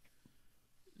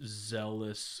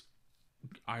 zealous,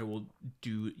 I will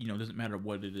do, it doesn't matter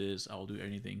what it is, I'll do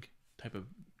anything type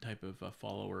of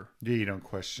follower. Yeah, you don't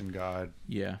question God.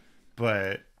 Yeah.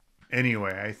 But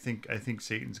anyway, I think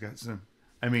Satan's got some,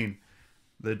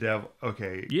 the devil,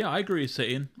 okay. Yeah, I agree with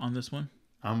Satan on this one.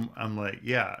 I'm like,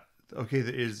 yeah, okay,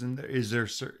 is there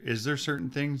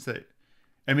certain things that,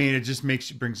 it just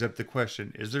brings up the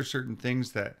question, is there certain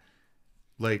things that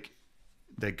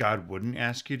that God wouldn't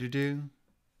ask you to do?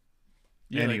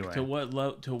 Yeah, anyway.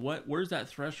 Where's that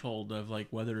threshold of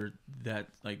whether that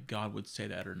God would say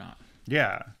that or not?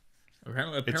 Yeah.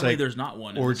 Apparently there's not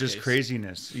one. Or just case.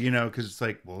 Craziness, because it's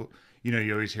like, well,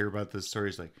 you always hear about the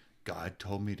stories like, God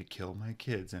told me to kill my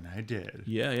kids and I did.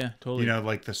 Yeah, totally.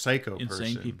 Like the psycho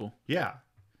insane people. Yeah.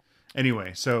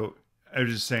 Anyway, so I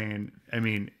was just saying,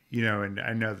 and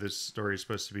I know this story is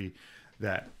supposed to be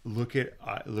that look at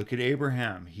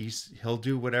Abraham. He'll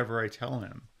do whatever I tell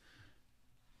him.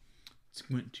 It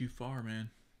went too far, man.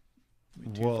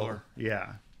 Too far.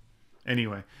 Yeah.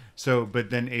 Anyway, so but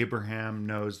then Abraham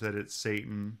knows that it's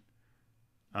Satan,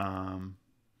 and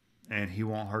he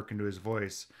won't hearken to his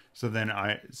voice. So then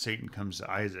Satan comes to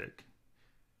Isaac,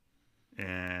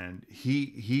 and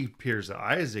he appears to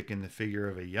Isaac in the figure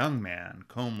of a young man,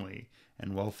 comely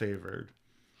and well favored,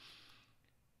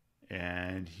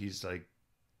 and he's like,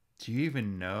 "Do you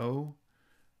even know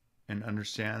and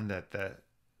understand that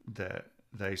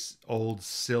thy old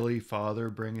silly father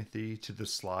bringeth thee to the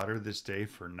slaughter this day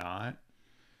for naught?"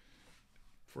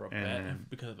 For a bet,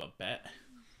 because of a bet.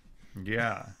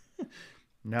 Yeah.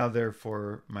 Now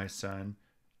therefore, my son,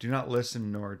 do not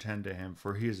listen nor attend to him,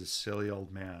 for he is a silly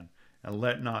old man. And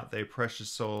let not thy precious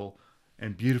soul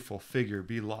and beautiful figure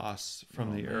be lost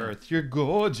from the earth. You're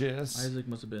gorgeous. Isaac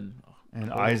must have been.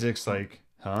 And Isaac's like,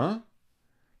 huh?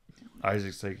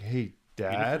 Isaac's like, hey,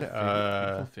 Dad.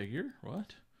 Beautiful figure?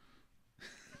 What?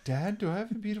 Dad, do I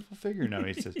have a beautiful figure? No,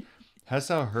 he says, hast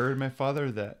thou heard, my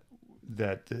father, that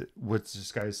what's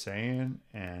this guy saying?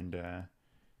 And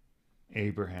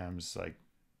Abraham's like,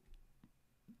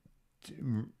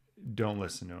 don't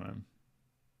listen to him.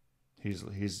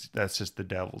 He's that's just the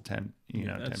devil tempting you.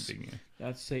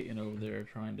 That's Satan over there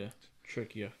trying to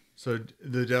trick you. So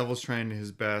the devil's trying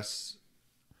his best,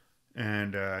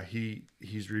 and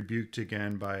he's rebuked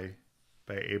again by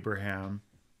Abraham,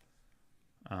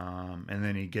 and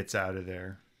then he gets out of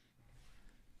there,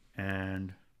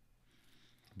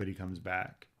 but he comes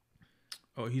back.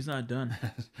 Oh, he's not done.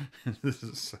 This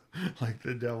is like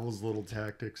the devil's little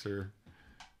tactics are.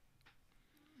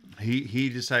 He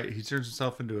turns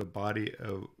himself into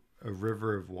a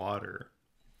river of water.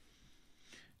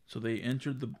 So they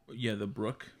entered the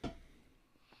brook.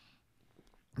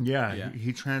 Yeah.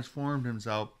 He transformed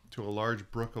himself to a large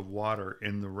brook of water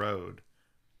in the road.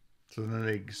 So then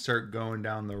they start going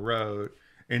down the road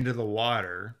into the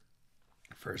water.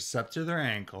 First up to their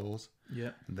ankles.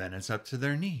 Yeah. Then it's up to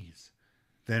their knees.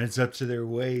 Then it's up to their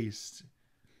waist.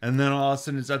 And then all of a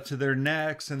sudden it's up to their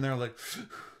necks, and they're like,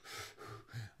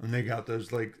 and they got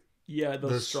those like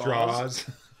those straws.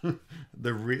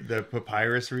 the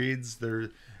papyrus reeds. They're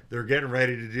getting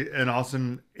ready to do, and all of a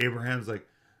sudden Abraham's like,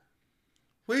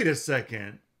 wait a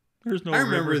second. There's no I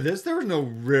remember river. this. There was no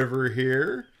river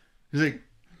here. He's like,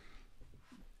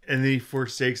 and then he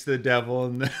forsakes the devil,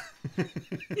 and then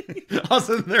all of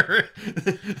a sudden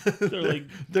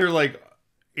they're like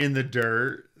in the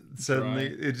dirt. Suddenly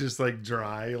it's just like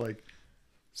dry. Like,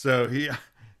 so he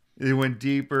went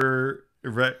deeper,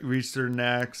 reached their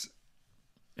necks,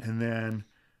 and then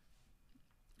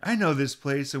I know this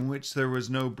place in which there was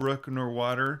no brook nor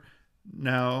water.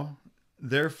 Now,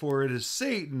 therefore, it is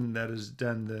Satan that has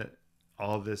done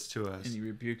all this to us. And he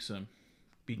rebukes him.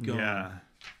 Be gone. Yeah.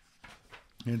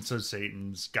 And so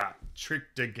Satan's got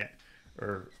tricked again,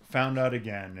 or found out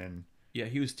again, and yeah,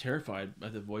 he was terrified by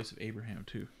the voice of Abraham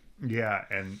too. Yeah,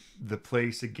 and the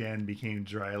place again became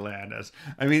dry land.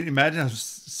 Imagine how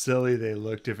silly they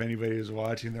looked if anybody was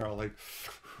watching. They're all like,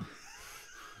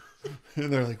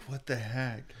 and they're like, "What the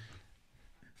heck?"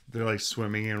 They're like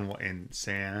swimming in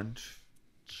sand.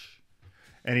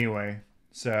 Anyway,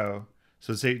 so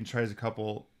Satan tries a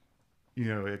couple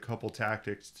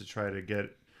tactics to try to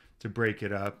break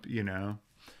it up.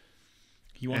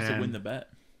 He wants to win the bet.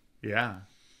 Yeah.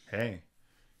 Hey,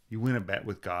 you win a bet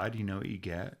with God. You know what you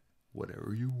get.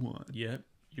 Whatever you want. Yep,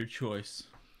 your choice.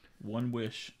 One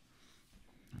wish.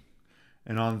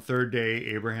 And on the third day,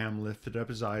 Abraham lifted up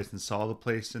his eyes and saw the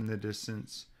place in the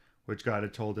distance which God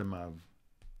had told him of.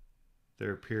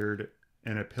 There appeared,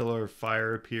 and a pillar of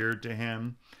fire appeared to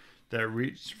him that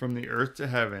reached from the earth to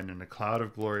heaven, and a cloud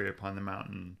of glory upon the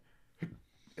mountain.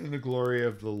 And the glory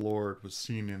of the Lord was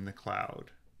seen in the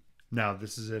cloud. Now,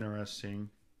 this is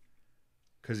interesting,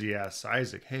 because he asks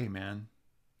Isaac, hey, man,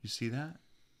 you see that?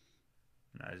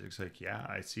 And Isaac's like, yeah,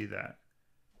 I see that.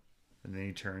 And then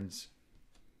he turns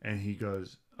and he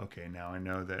goes, okay, now I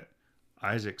know that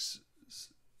Isaac's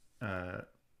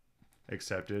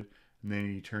accepted. And then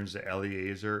he turns to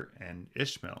Eliezer and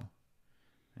Ishmael.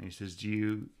 And he says, do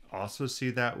you also see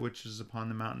that which is upon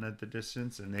the mountain at the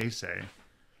distance? And they say,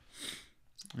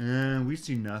 we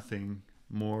see nothing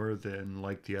more than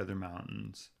like the other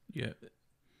mountains. Yeah.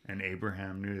 And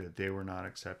Abraham knew that they were not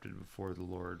accepted before the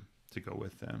Lord to go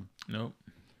with them. Nope.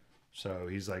 So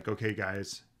he's like, okay,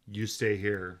 guys, you stay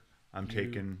here. I'm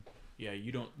taking. Yeah,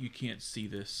 you can't see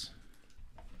this.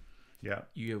 Yeah.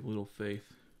 You have little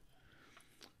faith.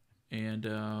 And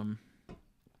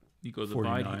he goes,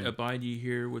 abide ye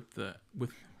here with the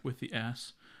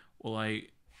ass, while I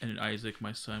and Isaac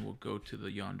my son will go to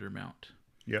the yonder mount.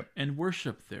 Yep. And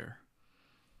worship there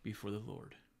before the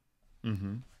Lord.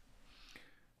 Mm-hmm.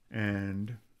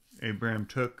 And Abraham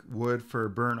took wood for a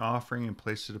burnt offering and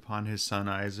placed it upon his son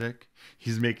Isaac.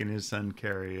 He's making his son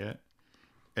carry it.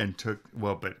 And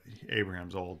but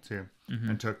Abraham's old too. Mm-hmm.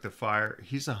 And took the fire.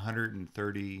 He's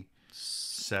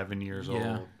 137 years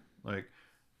old.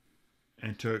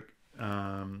 And took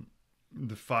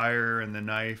the fire and the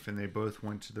knife, and they both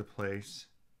went to the place.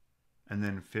 And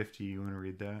then 50, you want to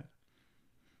read that?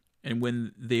 And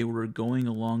when they were going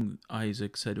along,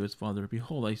 Isaac said to his father,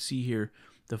 "Behold, I see here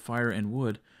the fire and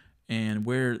wood, and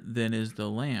where then is the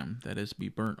lamb that is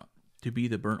to be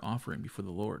the burnt offering before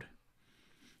the Lord?"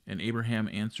 And Abraham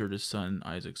answered his son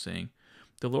Isaac, saying,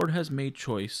 "The Lord has made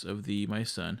choice of thee, my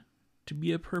son, to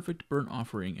be a perfect burnt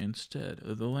offering instead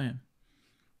of the lamb."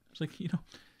 It's like,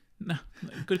 no,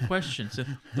 good question. So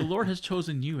the Lord has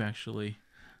chosen you, actually.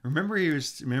 Remember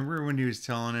when he was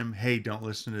telling him, "Hey, don't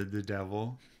listen to the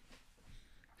devil."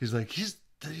 He's like, he's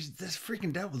this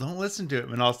freaking devil. Don't listen to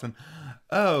him. And all of a sudden,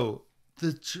 oh,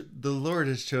 the Lord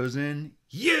has chosen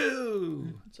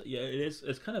you. So, yeah, it is.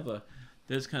 It's kind of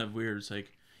weird. It's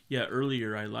like, yeah,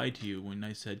 earlier I lied to you when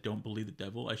I said don't believe the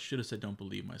devil. I should have said don't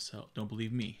believe myself. Don't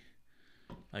believe me.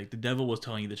 Like the devil was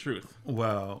telling you the truth.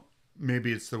 Well,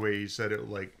 maybe it's the way you said it.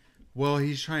 Like, well,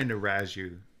 he's trying to razz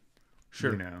you.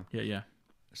 Sure. Yeah.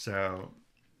 So,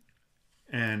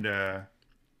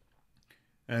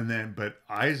 but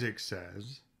Isaac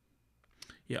says,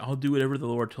 "Yeah, I'll do whatever the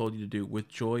Lord told you to do with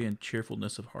joy and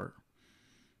cheerfulness of heart."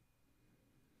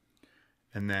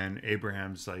 And then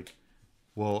Abraham's like,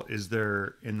 "Well, is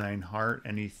there in thine heart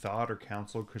any thought or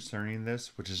counsel concerning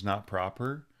this, which is not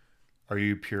proper? Are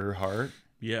you pure heart?"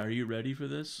 Yeah, are you ready for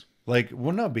this? Like,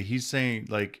 well, no, but he's saying,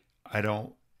 like,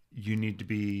 you need to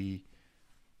be,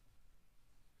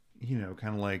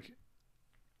 kind of like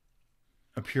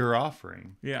a pure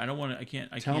offering. Yeah, I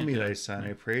can't. Tell me thy son,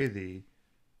 I pray thee,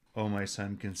 O my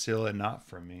son, conceal it not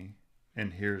from me.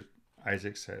 And here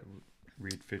Isaac said,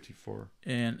 read 54.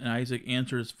 And Isaac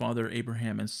answered his father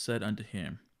Abraham and said unto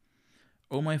him,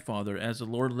 "O my father, as the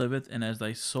Lord liveth and as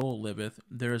thy soul liveth,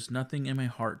 there is nothing in my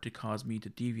heart to cause me to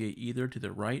deviate either to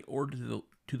the right or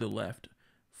to the left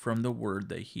from the word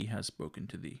that he has spoken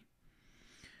to thee.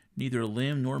 Neither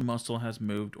limb nor muscle has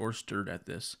moved or stirred at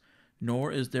this,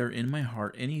 nor is there in my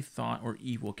heart any thought or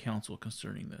evil counsel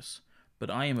concerning this.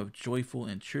 But I am of joyful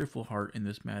and cheerful heart in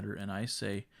this matter, and I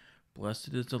say, Blessed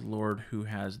is the Lord who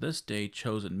has this day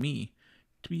chosen me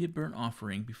to be a burnt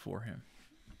offering before him."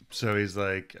 So he's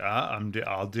like,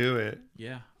 I'll do it.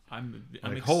 Yeah, I'm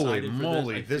like, excited holy for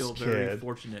moly, this. I feel very kid.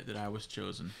 fortunate that I was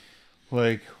chosen.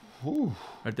 Like, whew.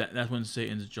 That's when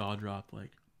Satan's jaw dropped.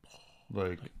 Like,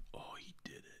 oh, he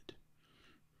did it.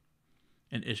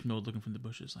 And Ishmael looking from the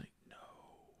bushes, like, no.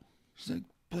 He's like,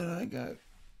 but I got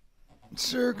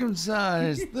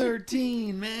circumcised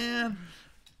 13, man.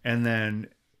 And then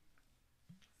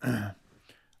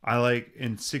I like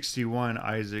in 61,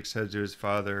 Isaac said to his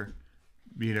father,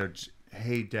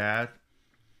 "Hey, Dad,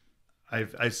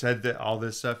 I said that all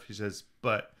this stuff." He says,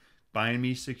 "But bind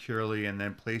me securely and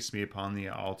then place me upon the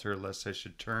altar, lest I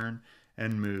should turn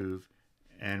and move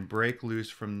and break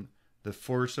loose from the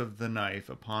force of the knife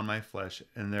upon my flesh,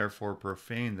 and therefore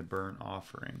profane the burnt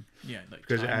offering." Yeah, like,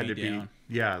 because it had to be.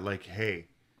 Yeah, like, hey,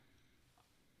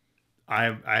 I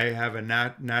have a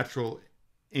natural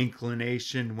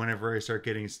inclination whenever I start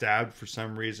getting stabbed for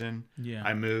some reason. Yeah,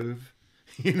 I move.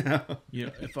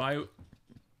 If I,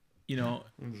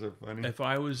 That's so funny. if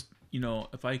I was,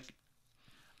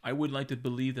 I would like to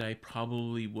believe that I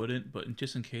probably wouldn't, but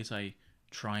just in case I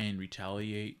try and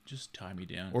retaliate, just tie me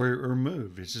down or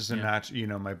move. It's just a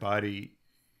natural. My body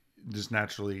just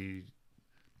naturally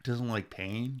doesn't like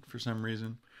pain for some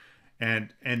reason,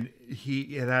 and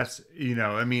that's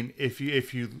I mean, if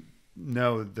you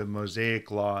know the Mosaic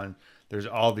law, and there's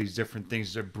all these different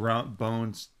things that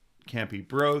bones can't be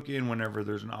broken whenever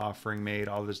there's an offering made,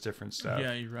 all this different stuff.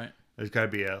 Yeah, you're right. There's got to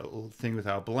be a thing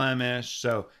without blemish.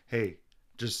 So, hey,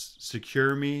 just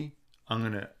secure me. I'm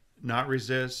going to not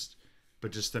resist,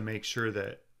 but just to make sure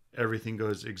that everything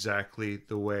goes exactly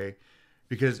the way.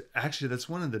 Because actually, that's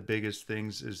one of the biggest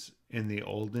things is in the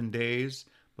olden days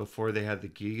before they had the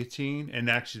guillotine. And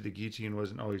actually, the guillotine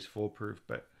wasn't always foolproof,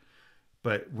 but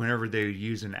whenever they would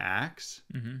use an axe,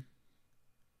 mm-hmm.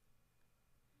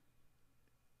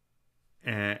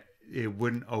 and it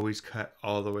wouldn't always cut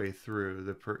all the way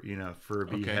through for a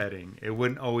beheading. Okay. It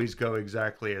wouldn't always go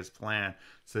exactly as planned,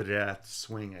 so they'd have to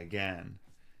swing again.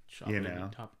 Chop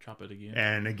it again.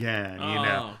 And again,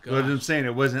 gosh. What I'm saying,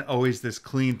 it wasn't always this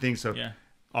clean thing. So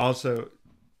also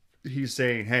he's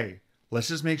saying, hey, let's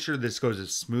just make sure this goes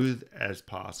as smooth as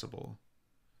possible.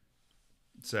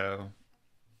 So,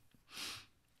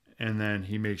 and then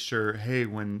he makes sure, hey,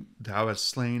 when thou hast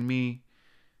slain me,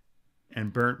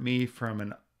 and burnt me for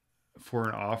an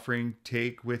offering.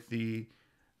 Take with thee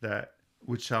that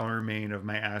which shall remain of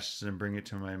my ashes and bring it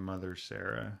to my mother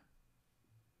Sarah.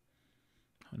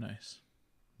 Oh, nice.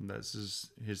 This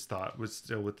is his thought was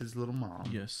still with his little mom.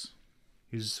 Yes.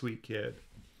 He's a sweet kid.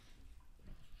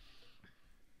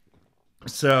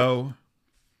 So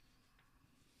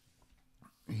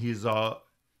he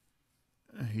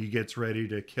gets ready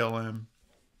to kill him.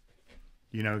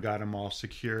 Got him all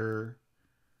secure.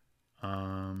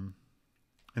 And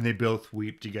they both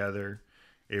weep together.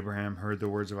 Abraham heard the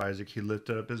words of Isaac. He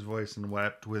lifted up his voice and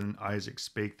wept when Isaac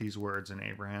spake these words, and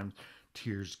Abraham's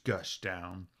tears gushed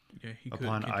down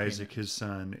upon Isaac his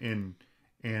son.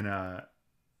 And I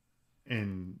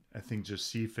think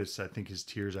Josephus, I think his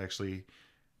tears actually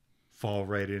fall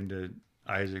right into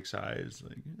Isaac's eyes.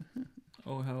 Like,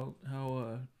 oh, how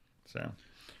so.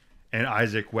 And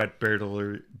Isaac wept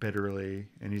bitterly,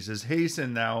 and he says,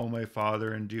 "Hasten thou, O my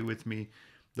father, and do with me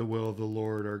the will of the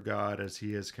Lord our God, as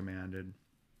he has commanded."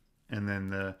 And then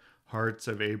the hearts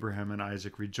of Abraham and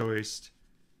Isaac rejoiced,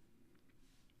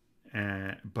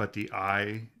 so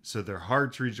their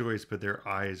hearts rejoice, but their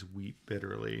eyes weep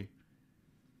bitterly,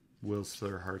 whilst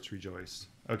their hearts rejoice.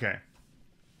 Okay.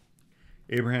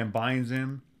 Abraham binds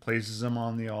him, places him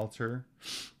on the altar,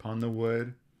 upon the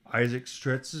wood. Isaac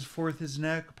stretches forth his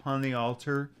neck upon the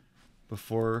altar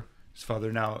before his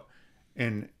father. Now,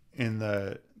 in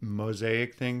the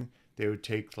Mosaic thing, they would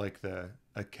take like a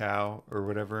cow or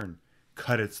whatever and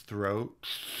cut its throat.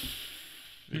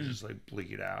 They just like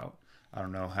bleed out. I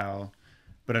don't know how,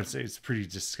 but I'm saying it's pretty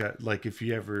disgusting. Like if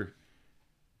you ever,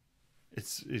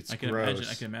 it's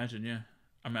gross. I can imagine. Yeah,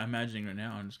 I'm imagining right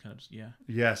now. I'm just kind of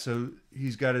Yeah. So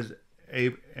he's got his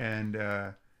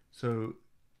so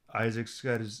Isaac's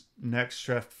got his neck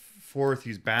stretched forth.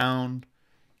 He's bound,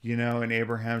 and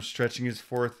Abraham's stretching his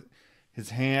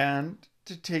hand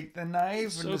to take the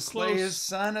knife and to slay his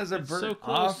son as a burnt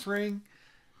offering.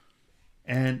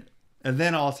 And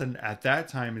then all of a sudden, at that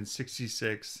time in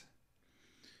 66,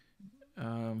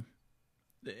 oh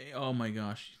my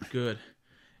gosh, good.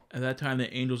 At that time,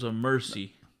 the angels of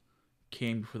mercy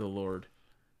came before the Lord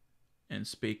and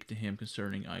spake to him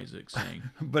concerning Isaac, saying...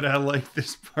 But I like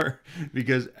this part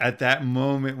because at that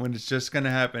moment when it's just going to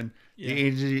happen,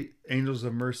 the angels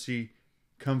of mercy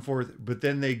come forth, but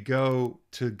then they go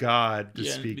to God to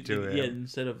speak to him. Yeah,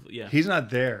 instead of... Yeah. He's not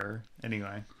there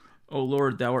anyway. O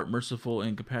Lord, thou art merciful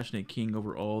and compassionate King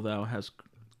over all thou hast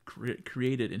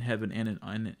created in heaven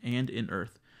and in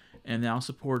earth, and thou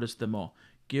supportest them all.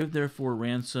 Give therefore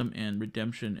ransom and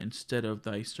redemption instead of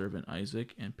thy servant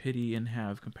Isaac, and pity and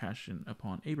have compassion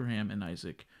upon Abraham and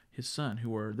Isaac his son,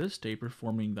 who are this day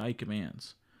performing thy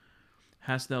commands.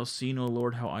 Hast thou seen, O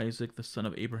Lord, how Isaac the son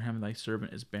of Abraham thy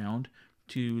servant is bound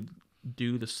to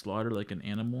do the slaughter like an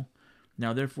animal?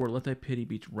 Now therefore let thy pity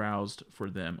be roused for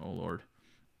them, O Lord.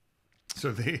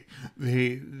 So they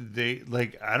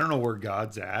like, I don't know where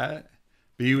God's at,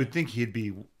 but you would think he'd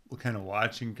be kind of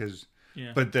watching because...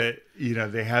 Yeah. But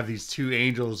they have these two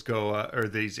angels or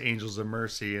these angels of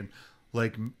mercy and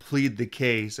like plead the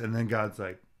case, and then God's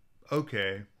like,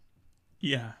 okay.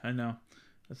 Yeah, I know.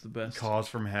 That's the best. Calls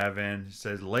from heaven,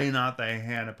 says, "Lay not thy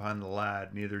hand upon the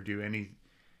lad, neither do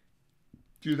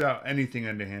thou anything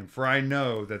unto him, for I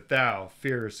know that thou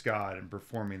fearest God in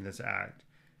performing this act,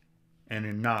 and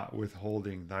in not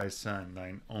withholding thy son,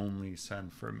 thine only son,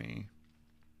 from me."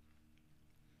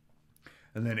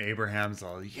 And then Abraham's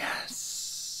all,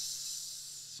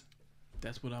 yes.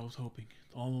 That's what I was hoping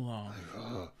all along.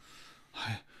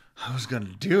 I was going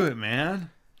to do it, man.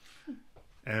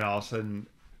 And all of a sudden,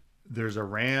 there's a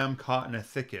ram caught in a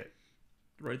thicket.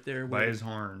 Right there. By his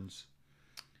horns.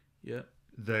 Yep.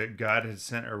 God had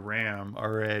sent a ram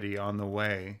already on the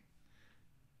way.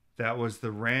 That was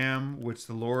the ram which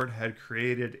the Lord had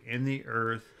created in the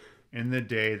earth in the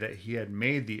day that he had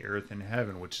made the earth and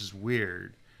heaven, which is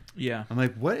weird. Yeah. I'm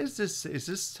like, what is this? Is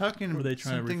this talking about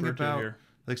something about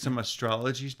like some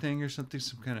astrology thing or something?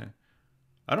 Some kind of,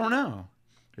 I don't know.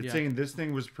 It's saying this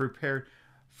thing was prepared,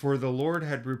 for the Lord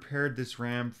had prepared this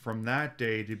ram from that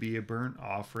day to be a burnt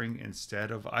offering instead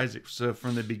of Isaac. So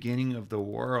from the beginning of the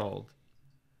world,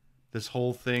 this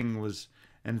whole thing was,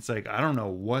 and it's like, I don't know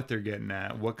what they're getting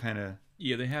at. What kind of...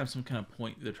 Yeah, they have some kind of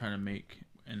point they're trying to make,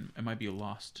 and it might be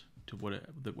lost to what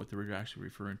they're actually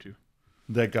referring to.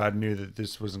 That God knew that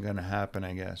this wasn't going to happen,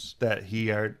 I guess. That he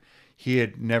had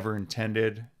never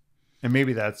intended, and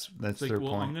maybe that's like, their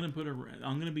point.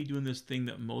 I'm gonna be doing this thing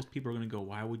that most people are gonna go,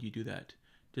 why would you do that?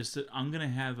 I'm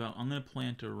gonna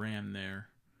plant a ram there,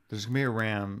 There's gonna be a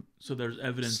ram. So there's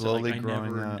evidence slowly that, like,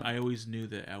 growing up. I always knew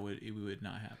that it would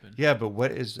not happen. Yeah, but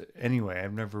what is anyway?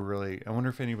 I've never really. I wonder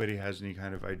if anybody has any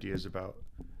kind of ideas about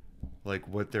like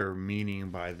what they're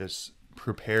meaning by this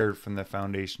prepared from the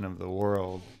foundation of the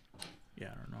world. Yeah,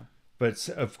 I don't know. But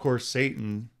of course,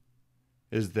 Satan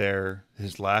is there.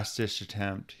 His last ditch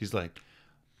attempt. He's like,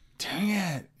 "Dang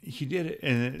it, he did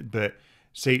it!" But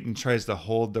Satan tries to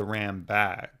hold the ram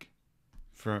back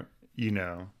from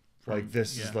like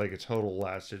this is like a total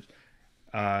last ditch.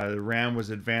 The ram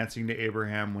was advancing to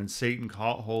Abraham when Satan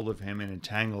caught hold of him and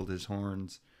entangled his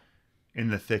horns in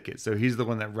the thicket. So he's the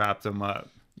one that wrapped him up.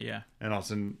 Yeah. And all of a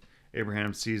sudden,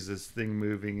 Abraham sees this thing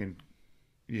moving and,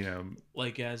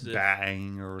 like as if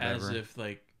bang or whatever.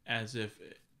 As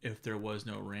if there was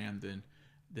no ram, then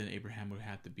Abraham would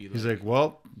have to be like, he's like,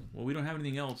 well, we don't have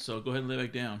anything else, so go ahead and lay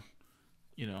back down.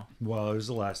 Well, it was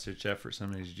a last ditch effort.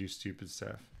 Somebody to do stupid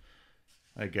stuff,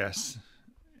 I guess.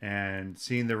 And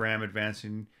seeing the ram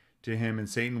advancing to him and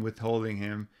Satan withholding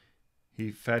him,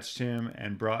 he fetched him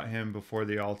and brought him before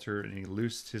the altar, and he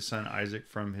loosed his son Isaac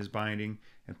from his binding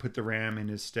and put the ram in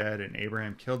his stead. And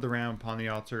Abraham killed the ram upon the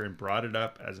altar and brought it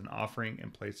up as an offering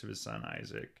in place of his son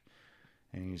Isaac.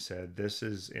 And he said, "This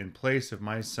is in place of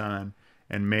my son,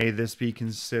 and may this be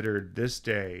considered this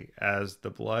day as the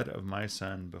blood of my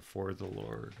son before the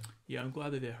Lord." Yeah, I'm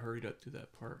glad that they hurried up to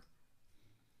that part.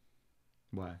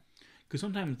 Why? Because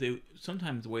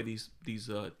sometimes the way these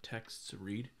texts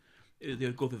read,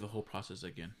 they'll go through the whole process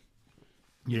again.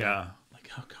 Yeah.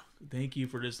 Like, oh, God, thank you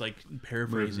for just like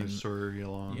paraphrasing the story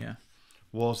along. Yeah.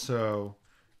 Well, so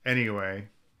anyway,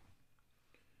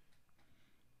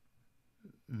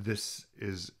 this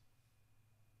is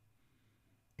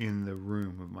in the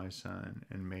room of my son,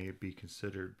 and may it be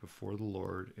considered before the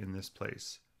Lord in this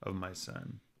place of my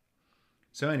son.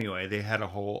 So anyway, they had a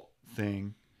whole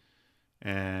thing,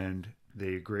 and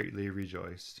they greatly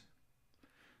rejoiced.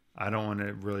 I don't want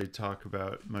to really talk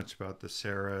much about the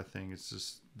Sarah thing. It's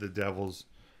just the devil's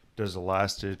does a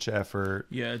last ditch effort.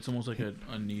 Yeah, it's almost like a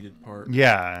unneeded part.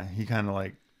 Yeah, he kind of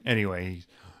like anyway.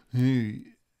 If you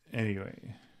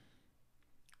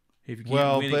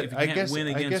can't win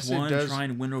against one, try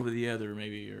and win over the other,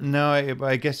 maybe. No,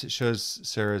 I guess it shows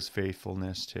Sarah's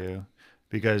faithfulness too,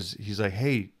 because he's like,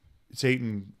 "Hey,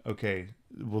 Satan." Okay,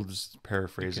 we'll just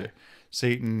paraphrase it.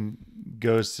 Satan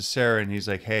goes to Sarah and he's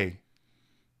like, "Hey,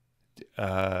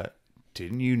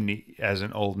 didn't you need, as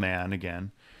an old man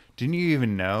again? Didn't you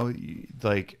even know,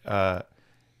 like,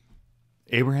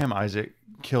 Isaac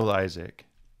killed Isaac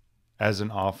as an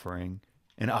offering,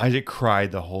 and Isaac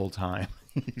cried the whole time."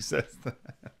 He says that.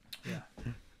 Yeah.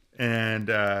 And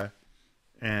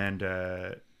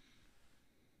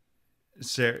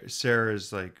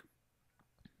Sarah's like,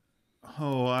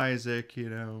 "Oh, Isaac,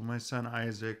 my son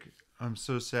Isaac, I'm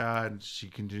so sad." She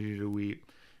continued to weep.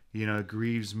 It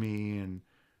grieves me,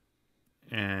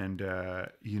 and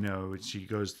she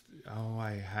goes, "Oh,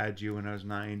 I had you when I was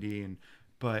 90,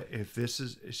 but if this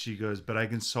is," she goes, "but I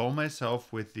console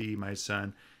myself with thee, my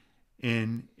son,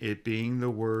 in it being the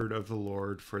word of the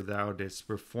Lord, for thou didst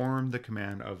perform the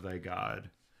command of thy God.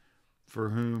 For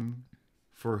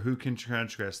who can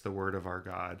transgress the word of our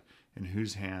God, in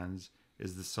whose hands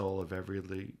is the soul of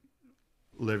every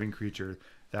living creature?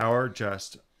 Thou art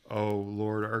just, O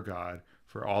Lord our God,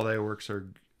 for all thy works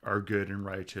are good and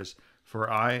righteous. For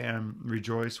I am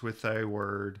rejoiced with thy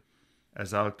word, as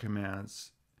thou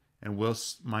commandest, and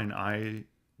whilst mine eye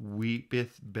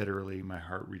weepeth bitterly, my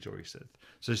heart rejoiceth."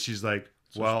 So she's like,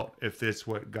 well, if that's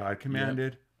what God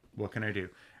commanded, what can I do?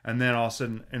 And then all of a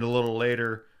sudden, and a little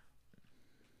later,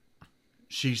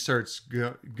 she starts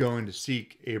going to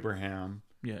seek Abraham.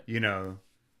 Yeah.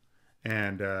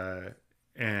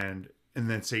 And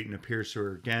then Satan appears to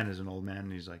her again as an old man,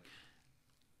 and he's like,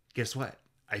 "Guess what?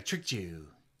 I tricked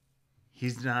you.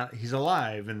 He's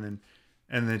alive." And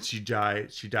then she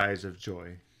dies of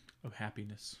joy. Of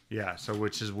happiness. Yeah, so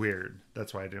which is weird.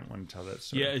 That's why I didn't want to tell that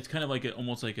story. Yeah, it's kind of like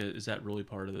almost like is that really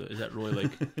part of is that really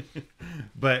like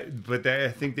but I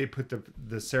think they put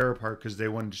the Sarah part because they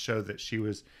wanted to show that she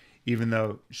was, even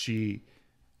though she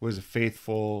was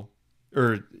faithful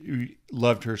or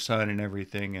loved her son and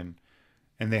everything, and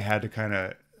they had to kind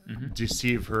of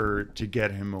deceive her to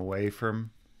get him away from,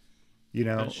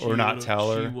 or not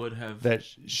tell her. She would have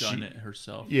done it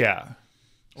herself. Yeah.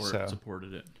 Or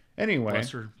supported it. Anyway,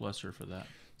 bless her for that.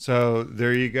 So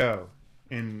there you go,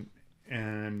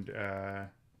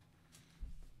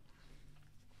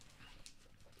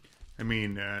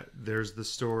 there's the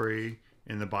story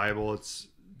in the Bible. It's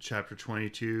chapter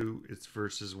 22. It's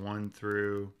verses 1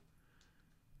 through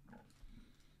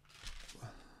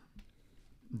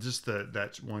just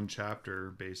that one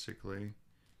chapter, basically.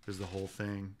 is the whole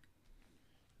thing.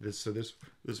 This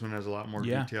one has a lot more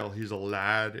Yeah. detail. He's a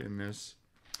lad in this.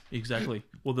 Exactly.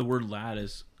 Well, the word lad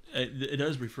is it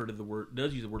does refer to the word. It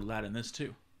does use the word lad in this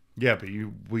too. Yeah, but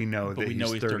we know that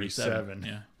he's he's 37.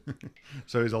 Yeah.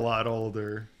 So he's a lot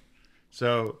older.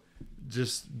 So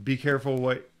just be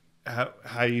careful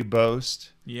how you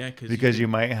boast. Yeah, because you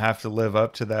might have to live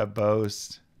up to that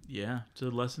boast. Yeah, it's a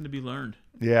lesson to be learned.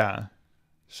 Yeah.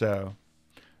 So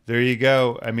there you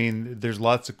go. I mean, there's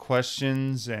lots of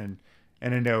questions, and I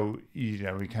know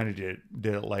we kind of did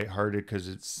it lighthearted because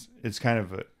it's kind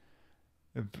of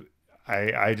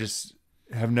I just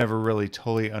have never really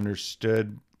totally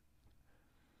understood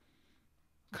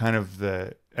kind of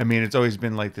I mean, it's always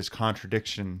been like this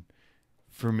contradiction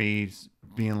for me,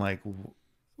 being like,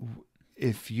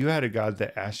 if you had a God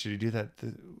that asked you to do that,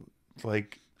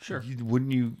 like, sure,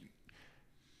 wouldn't you,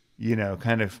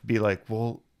 kind of be like,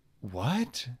 well,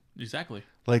 what? Exactly.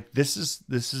 Like, this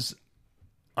is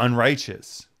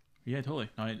unrighteous. Yeah, totally.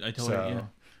 I totally,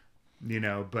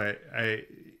 yeah. But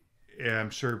I'm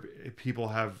sure people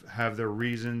have their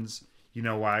reasons,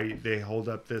 why they hold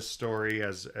up this story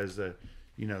as a,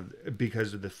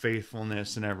 because of the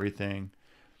faithfulness and everything.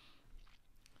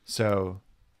 So,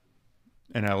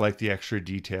 and I like the extra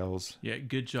details. Yeah,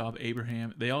 good job,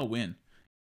 Abraham. They all win.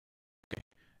 Okay.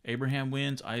 Abraham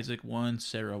wins, Isaac won,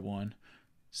 Sarah won.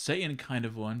 Satan kind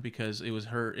of won because it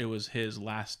was his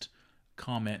last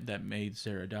comment that made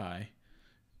Sarah die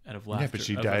out of laughter. Yeah, but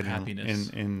she died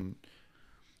happiness.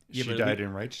 She died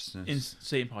in righteousness. And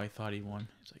Satan probably thought he won.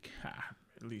 He's like,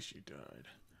 at least you died.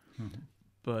 Mm-hmm.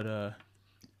 But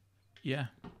yeah.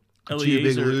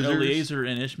 Eliezer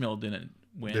and Ishmael didn't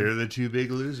win. They're the two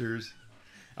big losers.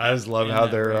 I just love how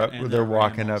they're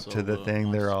walking up to the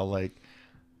thing. They're all like,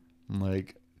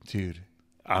 dude,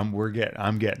 I'm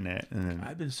getting it. And then,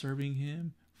 I've been serving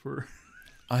him for.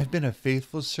 I've been a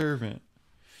faithful servant.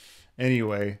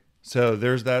 Anyway, so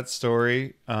there's that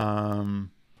story.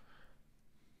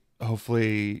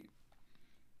 Hopefully,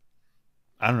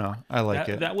 I don't know. I like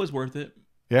it. That was worth it.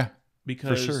 Yeah,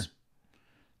 because for sure.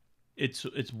 It's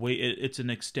an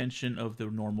extension of the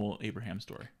normal Abraham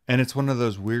story, and it's one of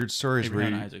those weird stories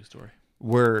Abraham and Isaac story,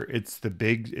 where it's the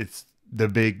big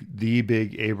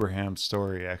Abraham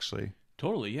story, actually.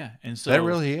 Totally, yeah, and so that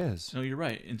really is. No, you're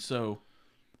right, and so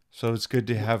it's good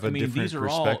to have a different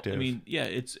perspective.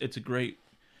 It's a great.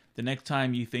 The next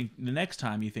time you think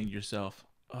to yourself,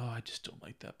 oh, I just don't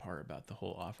like that part about the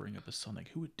whole offering of a son. Like,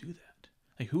 who would do that?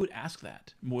 Like, who would ask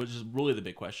that? Which is really the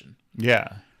big question.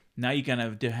 Yeah. Now you kind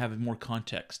of have more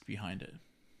context behind it.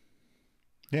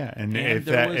 Yeah, and if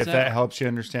that helps you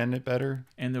understand it better.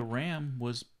 And the ram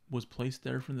was placed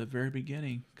there from the very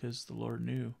beginning because the Lord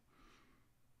knew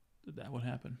that would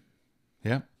happen.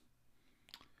 Yep.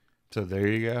 So there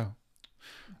you go.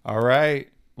 All right.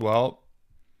 Well,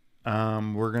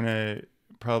 we're gonna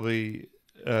probably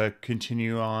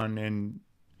continue on and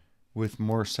with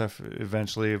more stuff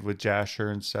eventually with Jasher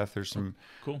and stuff. There's some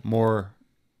more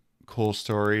cool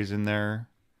stories in there.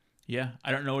 Yeah,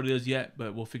 I don't know what it is yet,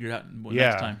 but we'll figure it out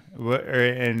next time.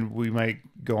 And we might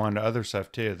go on to other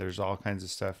stuff too. There's all kinds of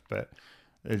stuff, but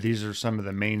these are some of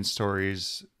the main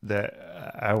stories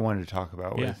that I wanted to talk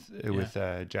about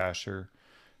with Jasher.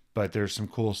 But there's some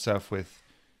cool stuff with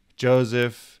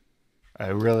Joseph. I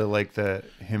really like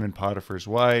him and Potiphar's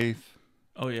wife.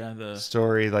 Oh yeah, the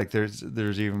story. Like there's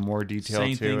even more detail to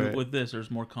it. Same thing with this.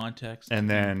 There's more context. And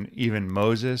then even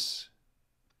Moses,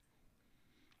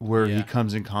 where he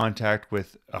comes in contact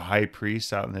with a high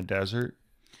priest out in the desert.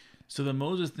 So the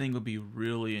Moses thing would be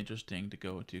really interesting to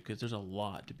go to because there's a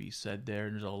lot to be said there.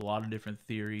 And there's a lot of different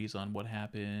theories on what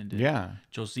happened. And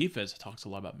Josephus talks a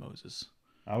lot about Moses.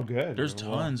 Oh, good. There's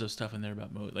tons of stuff in there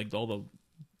about Moses, like all the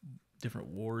different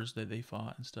wars that they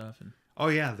fought and stuff. And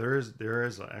there is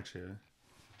actually.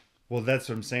 Well, that's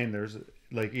what I'm saying. There's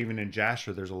like even in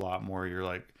Jasher, there's a lot more. You're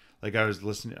like I was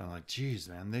listening. I'm like, geez,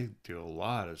 man, they do a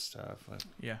lot of stuff. Like,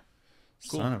 yeah,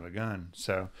 son of a gun.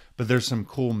 So, but there's some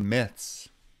cool myths,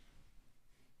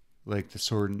 like the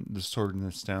sword and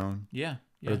the stone. Yeah.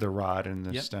 Or the rod and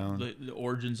the stone. The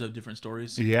origins of different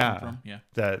stories. Yeah.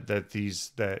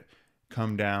 That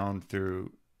come down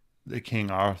through the King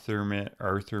Arthur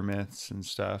myths and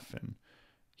stuff, and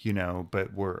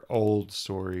but were old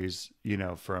stories,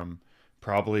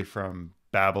 probably from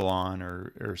Babylon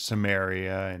or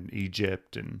Samaria and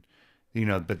Egypt, and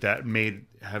but that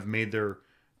have made their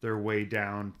way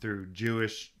down through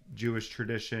Jewish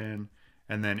tradition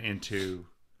and then into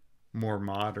more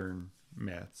modern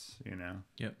myths,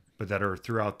 Yep. but that are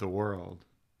throughout the world.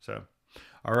 So,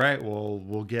 all right, well,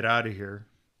 we'll get out of here.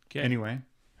 Okay. Anyway,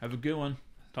 have a good one.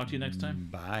 Talk to you next time.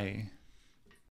 Bye.